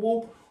of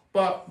football,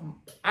 but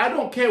I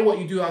don't care what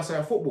you do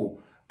outside of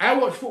football. I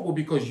watch football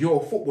because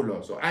you're a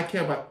footballer, so I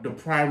care about the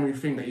primary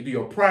thing that you do,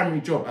 your primary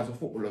job as a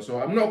footballer.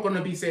 So I'm not going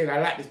to be saying I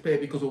like this player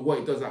because of what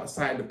he does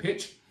outside the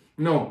pitch.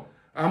 No,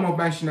 I'm a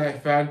Manchester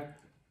United fan.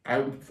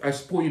 I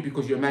support you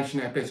because you're a Manchester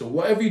United player. So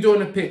whatever you do on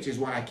the pitch is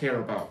what I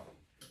care about.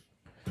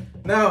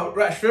 Now,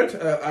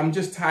 Rashford, I'm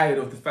just tired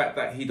of the fact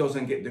that he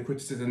doesn't get the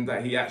criticism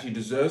that he actually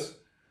deserves.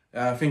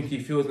 I think he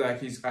feels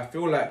like I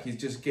feel like he's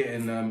just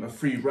getting a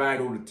free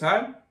ride all the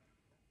time.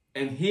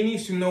 And he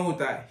needs to know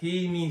that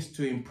he needs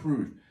to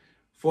improve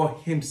for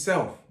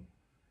himself.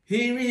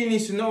 He really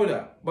needs to know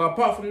that. But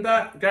apart from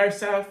that, Gareth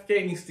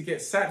Southgate needs to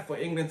get sacked for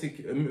England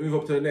to move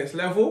up to the next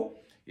level.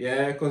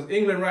 Yeah, because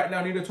England right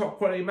now need a top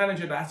quality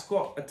manager that's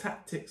got a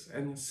tactics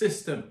and a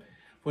system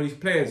for these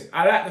players.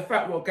 I like the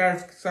fact what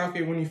Gareth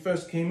Southgate, when he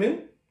first came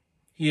in,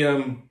 he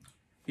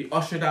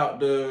ushered out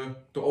the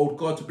old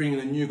god to bring in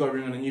a new god,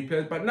 bring in a new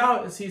players. But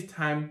now it's his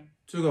time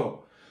to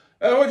go.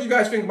 What do you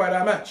guys think about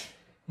that match?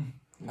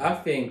 I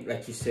think,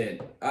 like you said,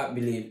 I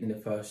believe in the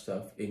first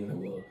half, England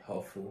were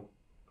helpful.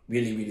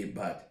 Really, really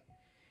bad.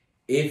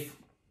 If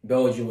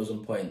Belgium was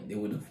on point, they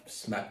would have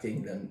smacked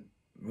England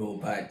real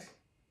bad.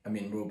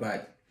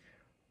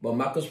 But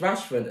Marcus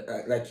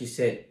Rashford, like you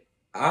said,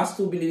 I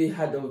still believe he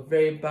had a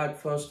very bad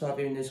first half,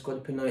 even though he scored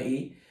a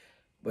penalty.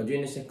 But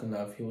during the second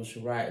half, he was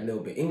right a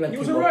little bit.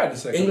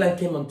 England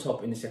came on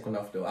top in the second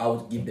half, though. I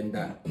would give them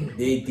that.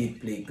 They did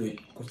play good,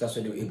 because that's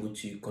why they were able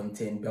to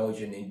contain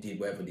Belgium and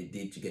did whatever they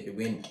did to get the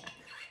win.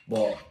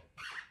 But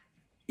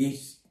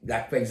it's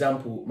like, for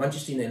example,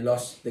 Manchester United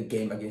lost the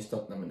game against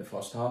Tottenham in the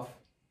first half.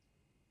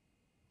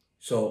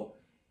 So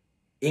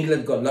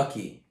England got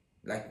lucky,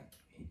 like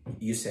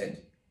you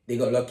said, they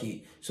got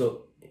lucky.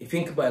 So if you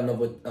think about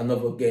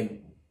another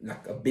game,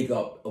 like a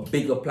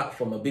bigger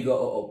platform, a bigger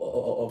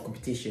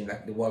competition,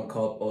 like the World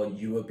Cup or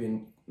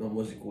European,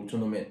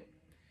 tournament.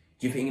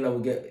 Do you think England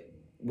will get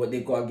what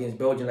they got against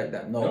Belgium like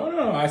that?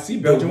 No, I see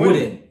Belgium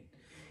winning.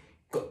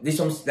 This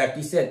one, like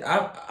you said,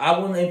 I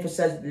want to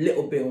emphasize a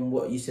little bit on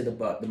what you said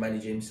about the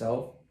manager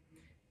himself.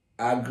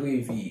 I agree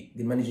with you.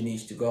 The manager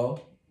needs to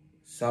go.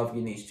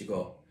 Southgate needs to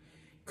go.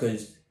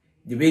 Because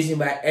the reason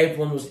why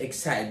everyone was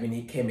excited when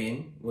he came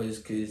in was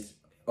because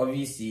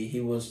obviously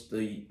he was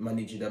the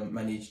manager that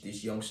managed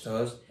these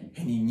youngsters,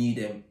 and he knew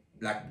them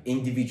like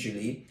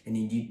individually, and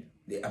he knew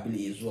the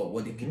ability as well,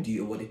 what they could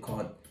do or what they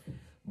can't.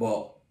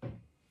 But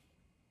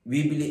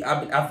we believe,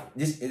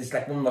 this is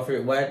like one of my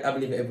favorite words, I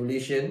believe in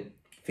evolution.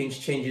 Things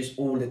changes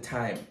all the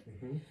time.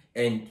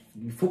 And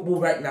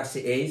football right now as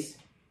it is,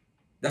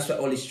 that's why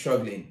all is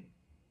struggling.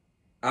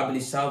 I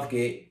believe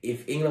Southgate,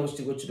 if England was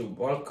to go to the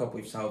World Cup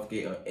with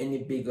Southgate or any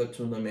bigger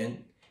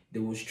tournament, they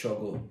will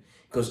struggle.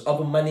 Because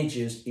other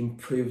managers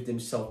improved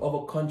themselves.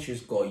 Other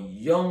countries got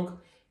young.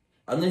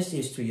 I'm not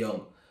saying he's too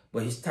young,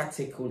 but his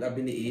tactical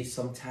ability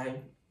sometimes,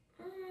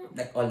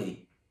 like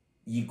Oli,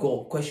 you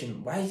go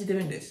question, why is he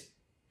doing this?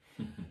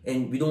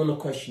 And we don't want to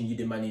question you,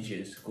 the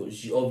managers,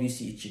 because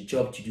obviously it's your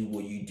job to do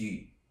what you do.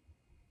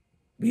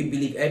 We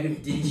believe every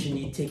decision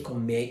you take or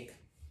make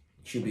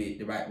should be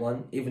the right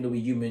one, even though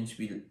we're humans,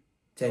 we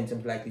tend to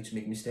be likely to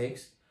make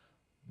mistakes.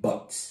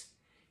 But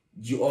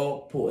you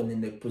are put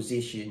in the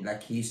position,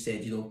 like he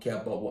said, you don't care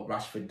about what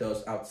Rashford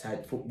does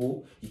outside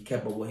football, you care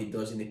about what he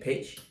does in the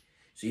pitch.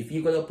 So if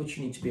you got the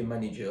opportunity to be a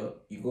manager,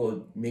 you got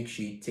to make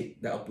sure you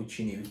take that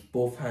opportunity with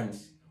both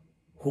hands,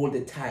 hold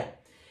it tight.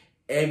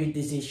 Every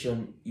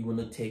decision you want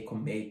to take or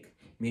make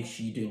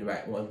sure you're doing the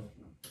right one.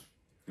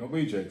 What about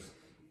you, Jakes?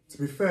 To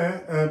be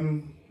fair,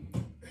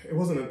 it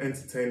wasn't an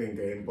entertaining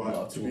game,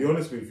 but to be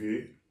honest with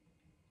you,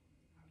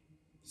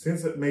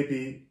 since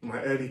maybe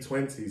my early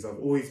 20s, I've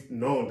always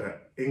known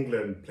that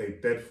England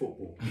played dead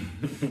football.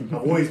 I've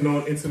always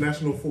known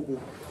international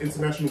football,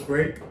 international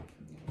break.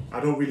 I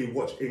don't really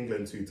watch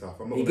England too tough.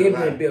 I'm not It gonna gave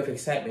lie. me a bit of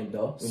excitement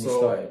though when you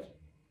started.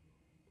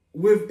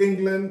 With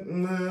England,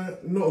 nah,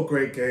 not a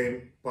great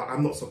game, but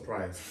I'm not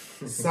surprised.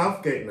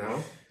 Southgate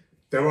now,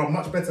 there are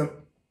much better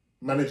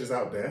managers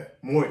out there,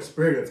 more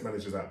experienced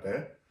managers out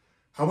there.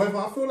 However,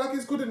 I feel like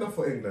it's good enough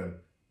for England.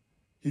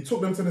 He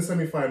took them to the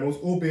semi-finals,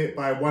 albeit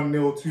by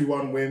 1-0,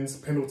 2-1 wins,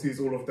 penalties,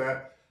 all of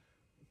that.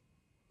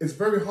 It's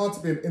very hard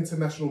to be an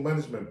international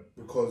management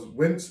because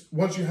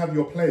once you have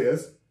your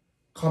players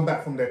come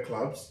back from their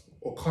clubs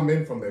or come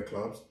in from their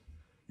clubs,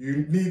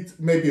 you need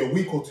maybe a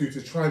week or two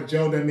to try and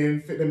gel them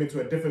in, fit them into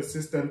a different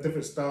system,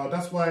 different style.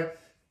 That's why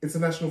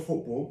international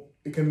football,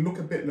 it can look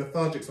a bit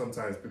lethargic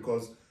sometimes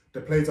because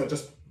the players are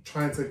just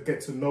trying to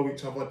get to know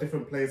each other.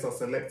 Different players are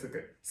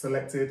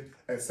selected,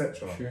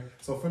 etc. Sure.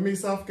 So for me,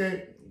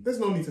 Southgate, there's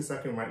no need to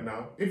sack him right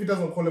now. If he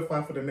doesn't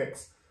qualify for the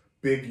next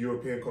big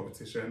European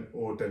competition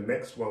or the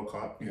next World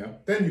Cup,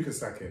 then you can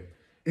sack him.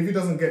 If he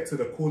doesn't get to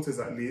the quarters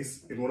at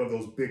least in one of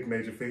those big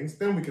major things,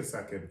 then we can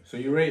sack him. So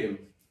you rate him?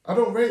 I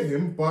don't rate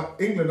him, but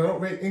England, I don't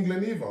rate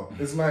England either.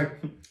 It's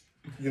like,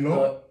 you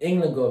know.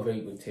 England got a very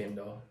good team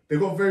though. They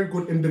got very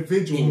good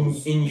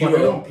individuals, in but Europe,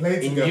 they don't play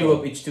together. In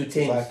Europe, it's two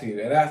teams. Exactly.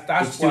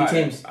 That's It's why two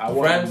teams. I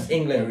want France,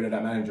 England. get rid of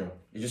that manager.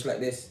 It's just like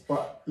this.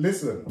 But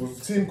listen,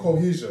 with team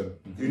cohesion,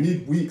 you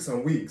need weeks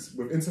and weeks.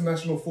 With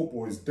international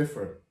football, it's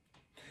different.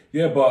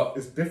 Yeah, but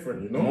It's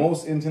different, you know.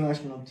 most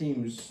international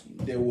teams,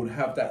 they would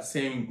have that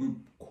same group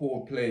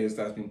core players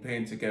that's been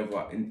playing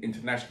together in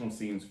international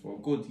scenes for a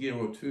good year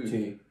or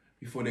two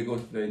before they go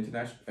to the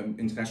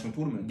international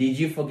tournament. Did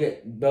you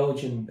forget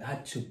Belgium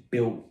had to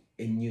build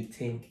a new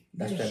team?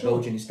 That's why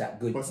Belgium is that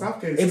good. But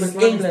Southgate Even is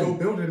still England,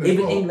 building as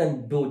even well.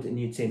 England built a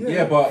new team.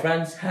 Yeah, but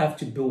France have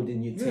to build a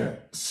new team. Yeah.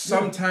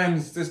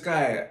 sometimes this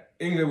guy,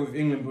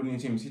 England building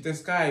teams,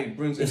 this guy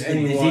brings in It's the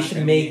anyone.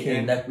 decision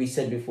making, like we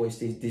said before. It's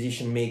the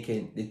decision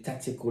making, the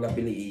tactical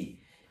ability.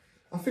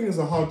 I think it's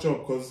a hard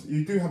job because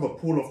you do have a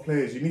pool of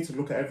players. You need to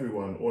look at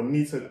everyone, or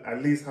need to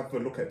at least have a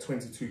look at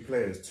 22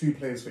 players, 2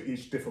 players for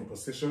each different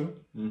position.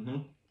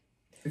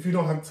 If you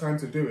don't have time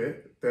to do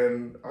it,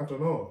 then I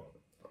don't know.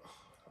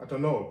 I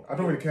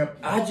don't really care.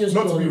 I just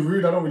not to don't- be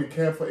rude. I don't really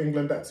care for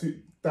England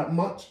that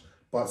much.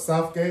 But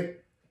Southgate,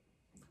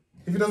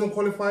 if he doesn't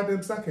qualify,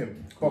 then sack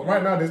him. But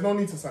right now, there's no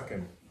need to sack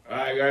him.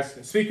 Alright guys,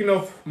 speaking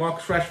of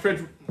Marcus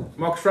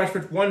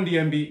Rashford won the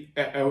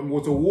MBE,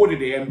 was awarded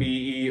the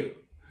MBE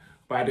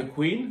by the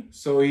Queen,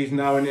 so he's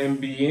now an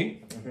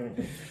MBE.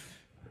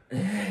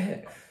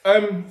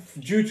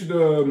 Due to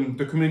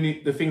the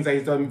community, the things that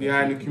he's done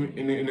behind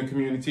in the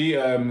community,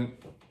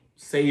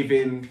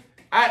 saving.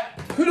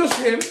 Kudos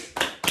to him.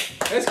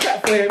 Let's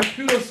clap for him.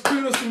 Kudos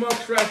to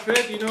Marcus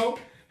Rashford. You know,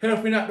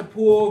 helping out the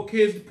poor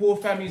kids, the poor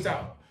families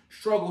that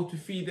struggle to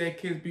feed their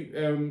kids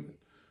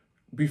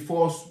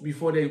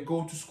before they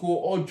go to school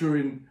or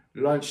during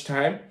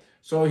lunchtime.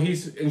 So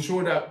he's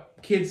ensured that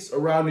kids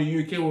around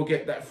the UK will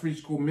get that free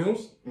school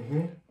meals.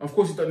 Of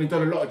course, he's done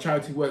a lot of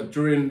charity work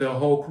during the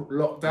whole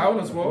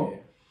lockdown as well.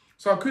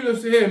 So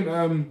kudos to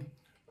him.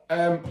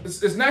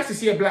 It's nice to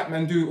see a black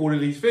man do all of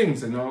these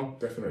things, you know.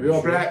 Definitely. We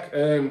are black.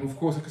 Of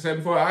course, like I said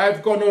before,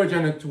 I've got no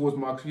agenda towards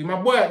Marcus. He's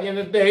my boy at the end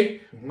of the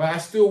day, but I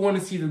still want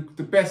to see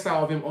the best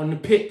out of him on the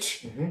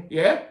pitch.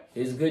 Yeah?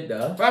 It's good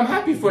though. But I'm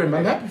happy for him.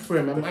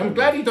 I'm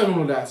glad he's done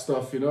all of that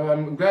stuff, you know.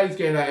 I'm glad he's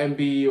getting that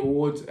MBE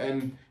award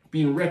and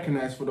being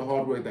recognised for the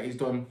hard work that he's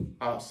done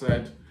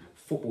outside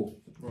football.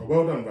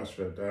 Well done,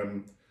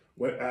 Rashford.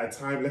 at a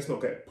time, let's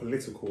not get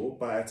political,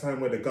 but at a time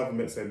where the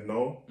government said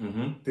no,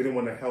 didn't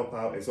want to help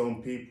out its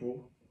own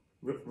people,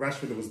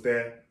 Rashford was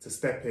there to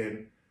step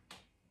in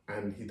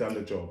and he done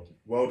the job.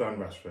 Well done,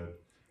 Rashford.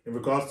 In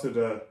regards to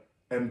the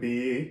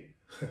MBE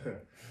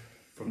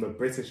from the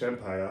British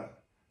Empire,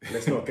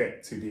 let's not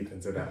get too deep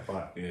into that,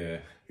 but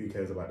who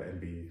cares about the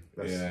MBE?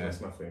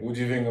 That's nothing. What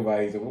do you think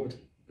about his award?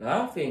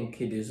 I think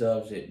he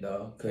deserves it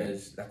though,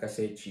 because like I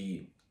said,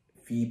 few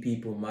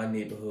people in my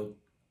neighborhood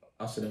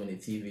I saw them on the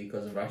TV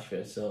because of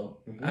Rashford, so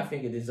I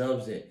think he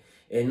deserves it,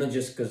 and not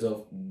just because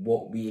of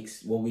what we've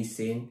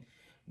seen,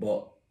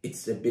 but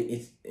it's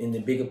in the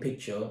bigger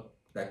picture,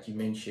 like you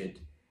mentioned.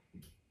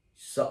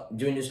 So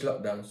during this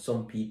lockdown,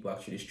 some people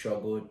actually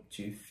struggled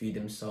to feed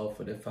themselves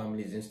for their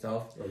families and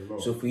stuff.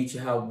 So for you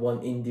to have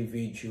one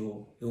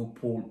individual who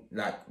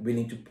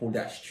willing to pull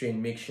that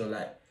string, make sure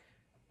like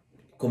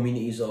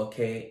communities are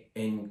okay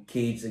and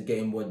kids are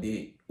getting what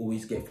they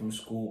always get from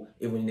school,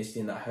 even when they're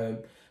staying at home,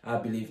 I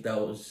believe that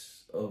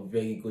was a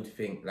very good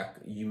thing,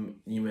 like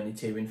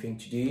humanitarian thing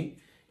to do.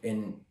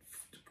 And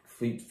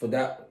for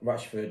that,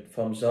 Rashford,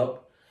 thumbs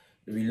up.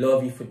 We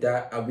love you for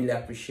that. I really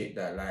appreciate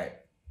that.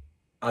 Like,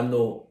 I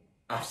know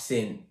I've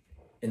seen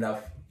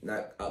enough,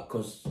 like,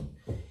 because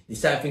the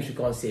sad things we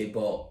can't say,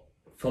 but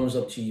thumbs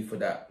up to you for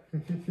that.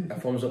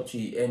 Thumbs up to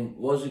you. And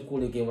what was it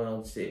called again when I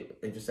would say,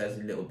 emphasize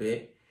a little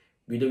bit?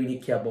 We don't really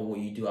care about what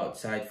you do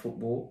outside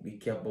football. We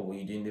care about what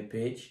you do in the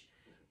pitch.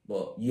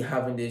 But you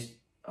having this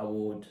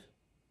award,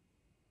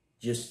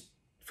 just,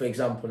 for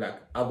example,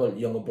 like, I've got a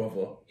younger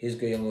brother, he's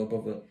got a younger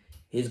brother,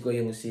 he's got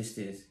younger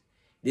sisters.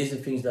 These are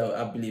things that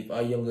I believe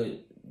our younger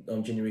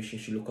generation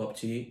should look up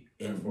to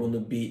and want to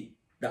be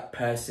that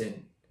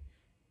person.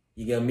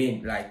 You get what I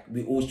mean? Like,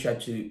 we always try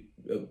to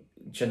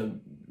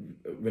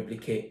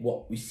replicate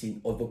what we see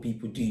other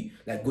people do.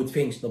 Like, good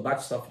things, no bad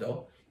stuff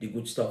though, the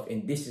good stuff.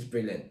 And this is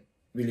brilliant.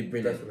 Really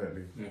brilliant.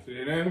 Definitely.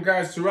 And then,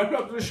 guys, to wrap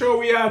up the show,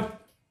 we have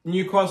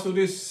Newcastle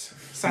this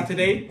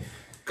Saturday.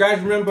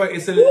 Guys, remember,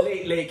 it's a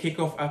late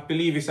kickoff. I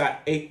believe it's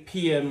at 8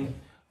 p.m.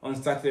 on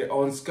Saturday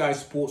on Sky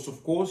Sports,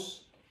 of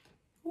course.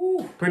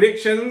 Ooh.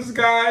 Predictions,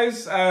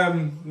 guys.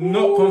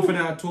 Not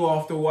confident at all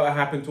after what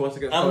happened to us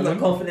against I'm Tottenham.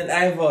 not confident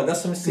either.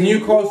 That's what I'm saying.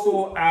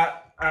 Newcastle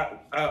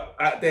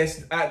at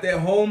their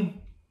home.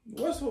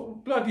 What's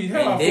bloody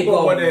hell? And I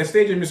forgot what their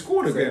stadium is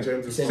called again.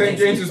 St.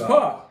 James's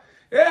Park.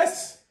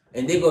 Yes.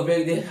 And they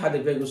had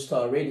a very good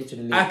start already to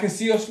the league. I can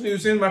see us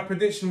losing. My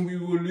prediction: we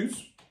will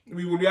lose.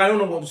 I don't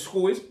know what the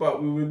score is,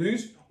 but we will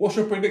lose. What's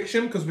your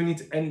prediction? Because we need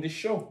to end this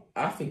show.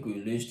 I think we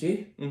will lose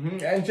too.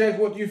 And Jake,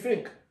 what do you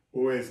think?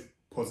 Always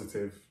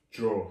positive.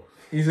 Draw.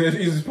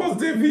 He's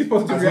positive. He's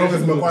positive. As long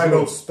as Maguire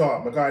don't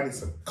start, Maguire needs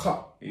to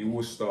cut. He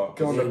will start.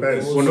 Get on the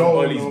bench. He's one of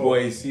Ollie's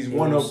boys. He's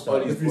one of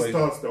Ollie's boys. If he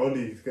starts, the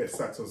Ollie gets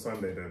sacked on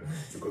Sunday then,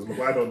 because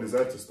Maguire don't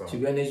deserve to start. To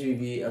be honest with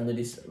you, under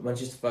this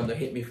Manchester fan don't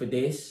hit me for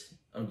this.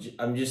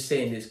 I'm just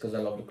saying this because I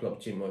love the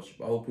club too much.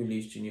 But I hope we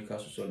lose to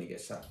Newcastle so they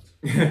get sacked.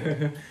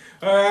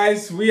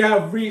 Alright, we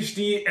have reached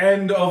the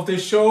end of the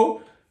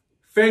show.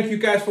 Thank you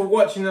guys for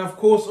watching. And of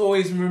course,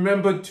 always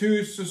remember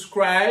to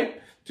subscribe,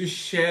 to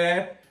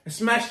share,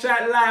 smash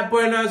that like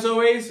button as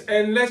always.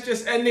 And let's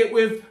just end it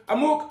with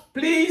Amok.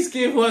 Please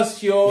give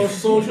us your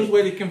socials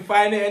where you can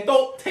find it. And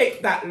don't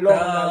take that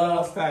long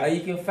last time.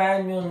 You can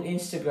find me on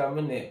Instagram,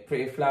 innit?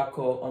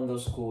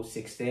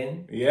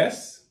 prettyflaco_16.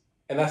 Yes.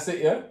 And that's it,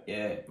 yeah?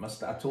 Yeah,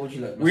 I told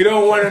you. Like, we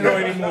don't want to know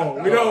anymore.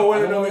 We don't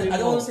want to know anymore. I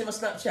don't want to say my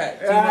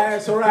Snapchat.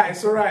 It's alright,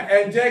 it's alright.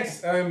 And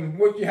Jex,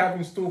 what do you have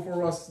in store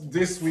for us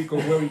this week,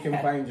 or where we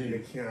can find you? You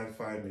can't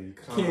find me. You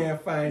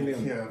can't find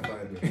him. You can't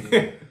find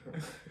me.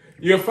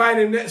 You'll find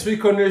him next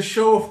week on the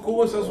show, of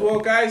course, as well,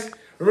 guys.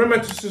 Remember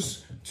to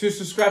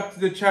subscribe to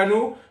the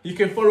channel. You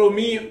can follow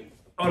me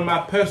on my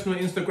personal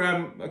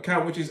Instagram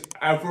account, which is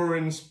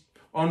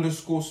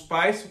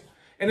Ivorians_Spice.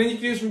 And then you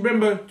can just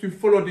remember to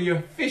follow the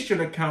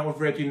official account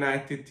of Red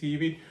United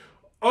TV.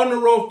 On the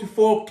road to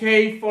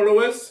 4K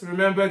followers.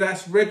 Remember,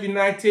 that's Red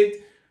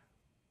United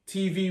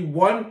TV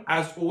 1,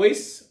 as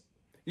always.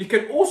 You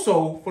can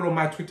also follow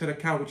my Twitter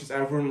account, which is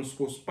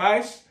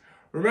Ivorians_Spice.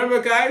 Remember,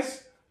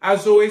 guys,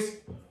 as always,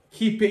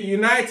 keep it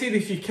united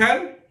if you can.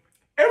 And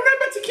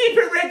remember to keep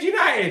it Red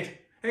United.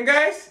 And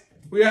guys,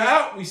 we are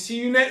out. We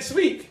see you next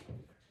week.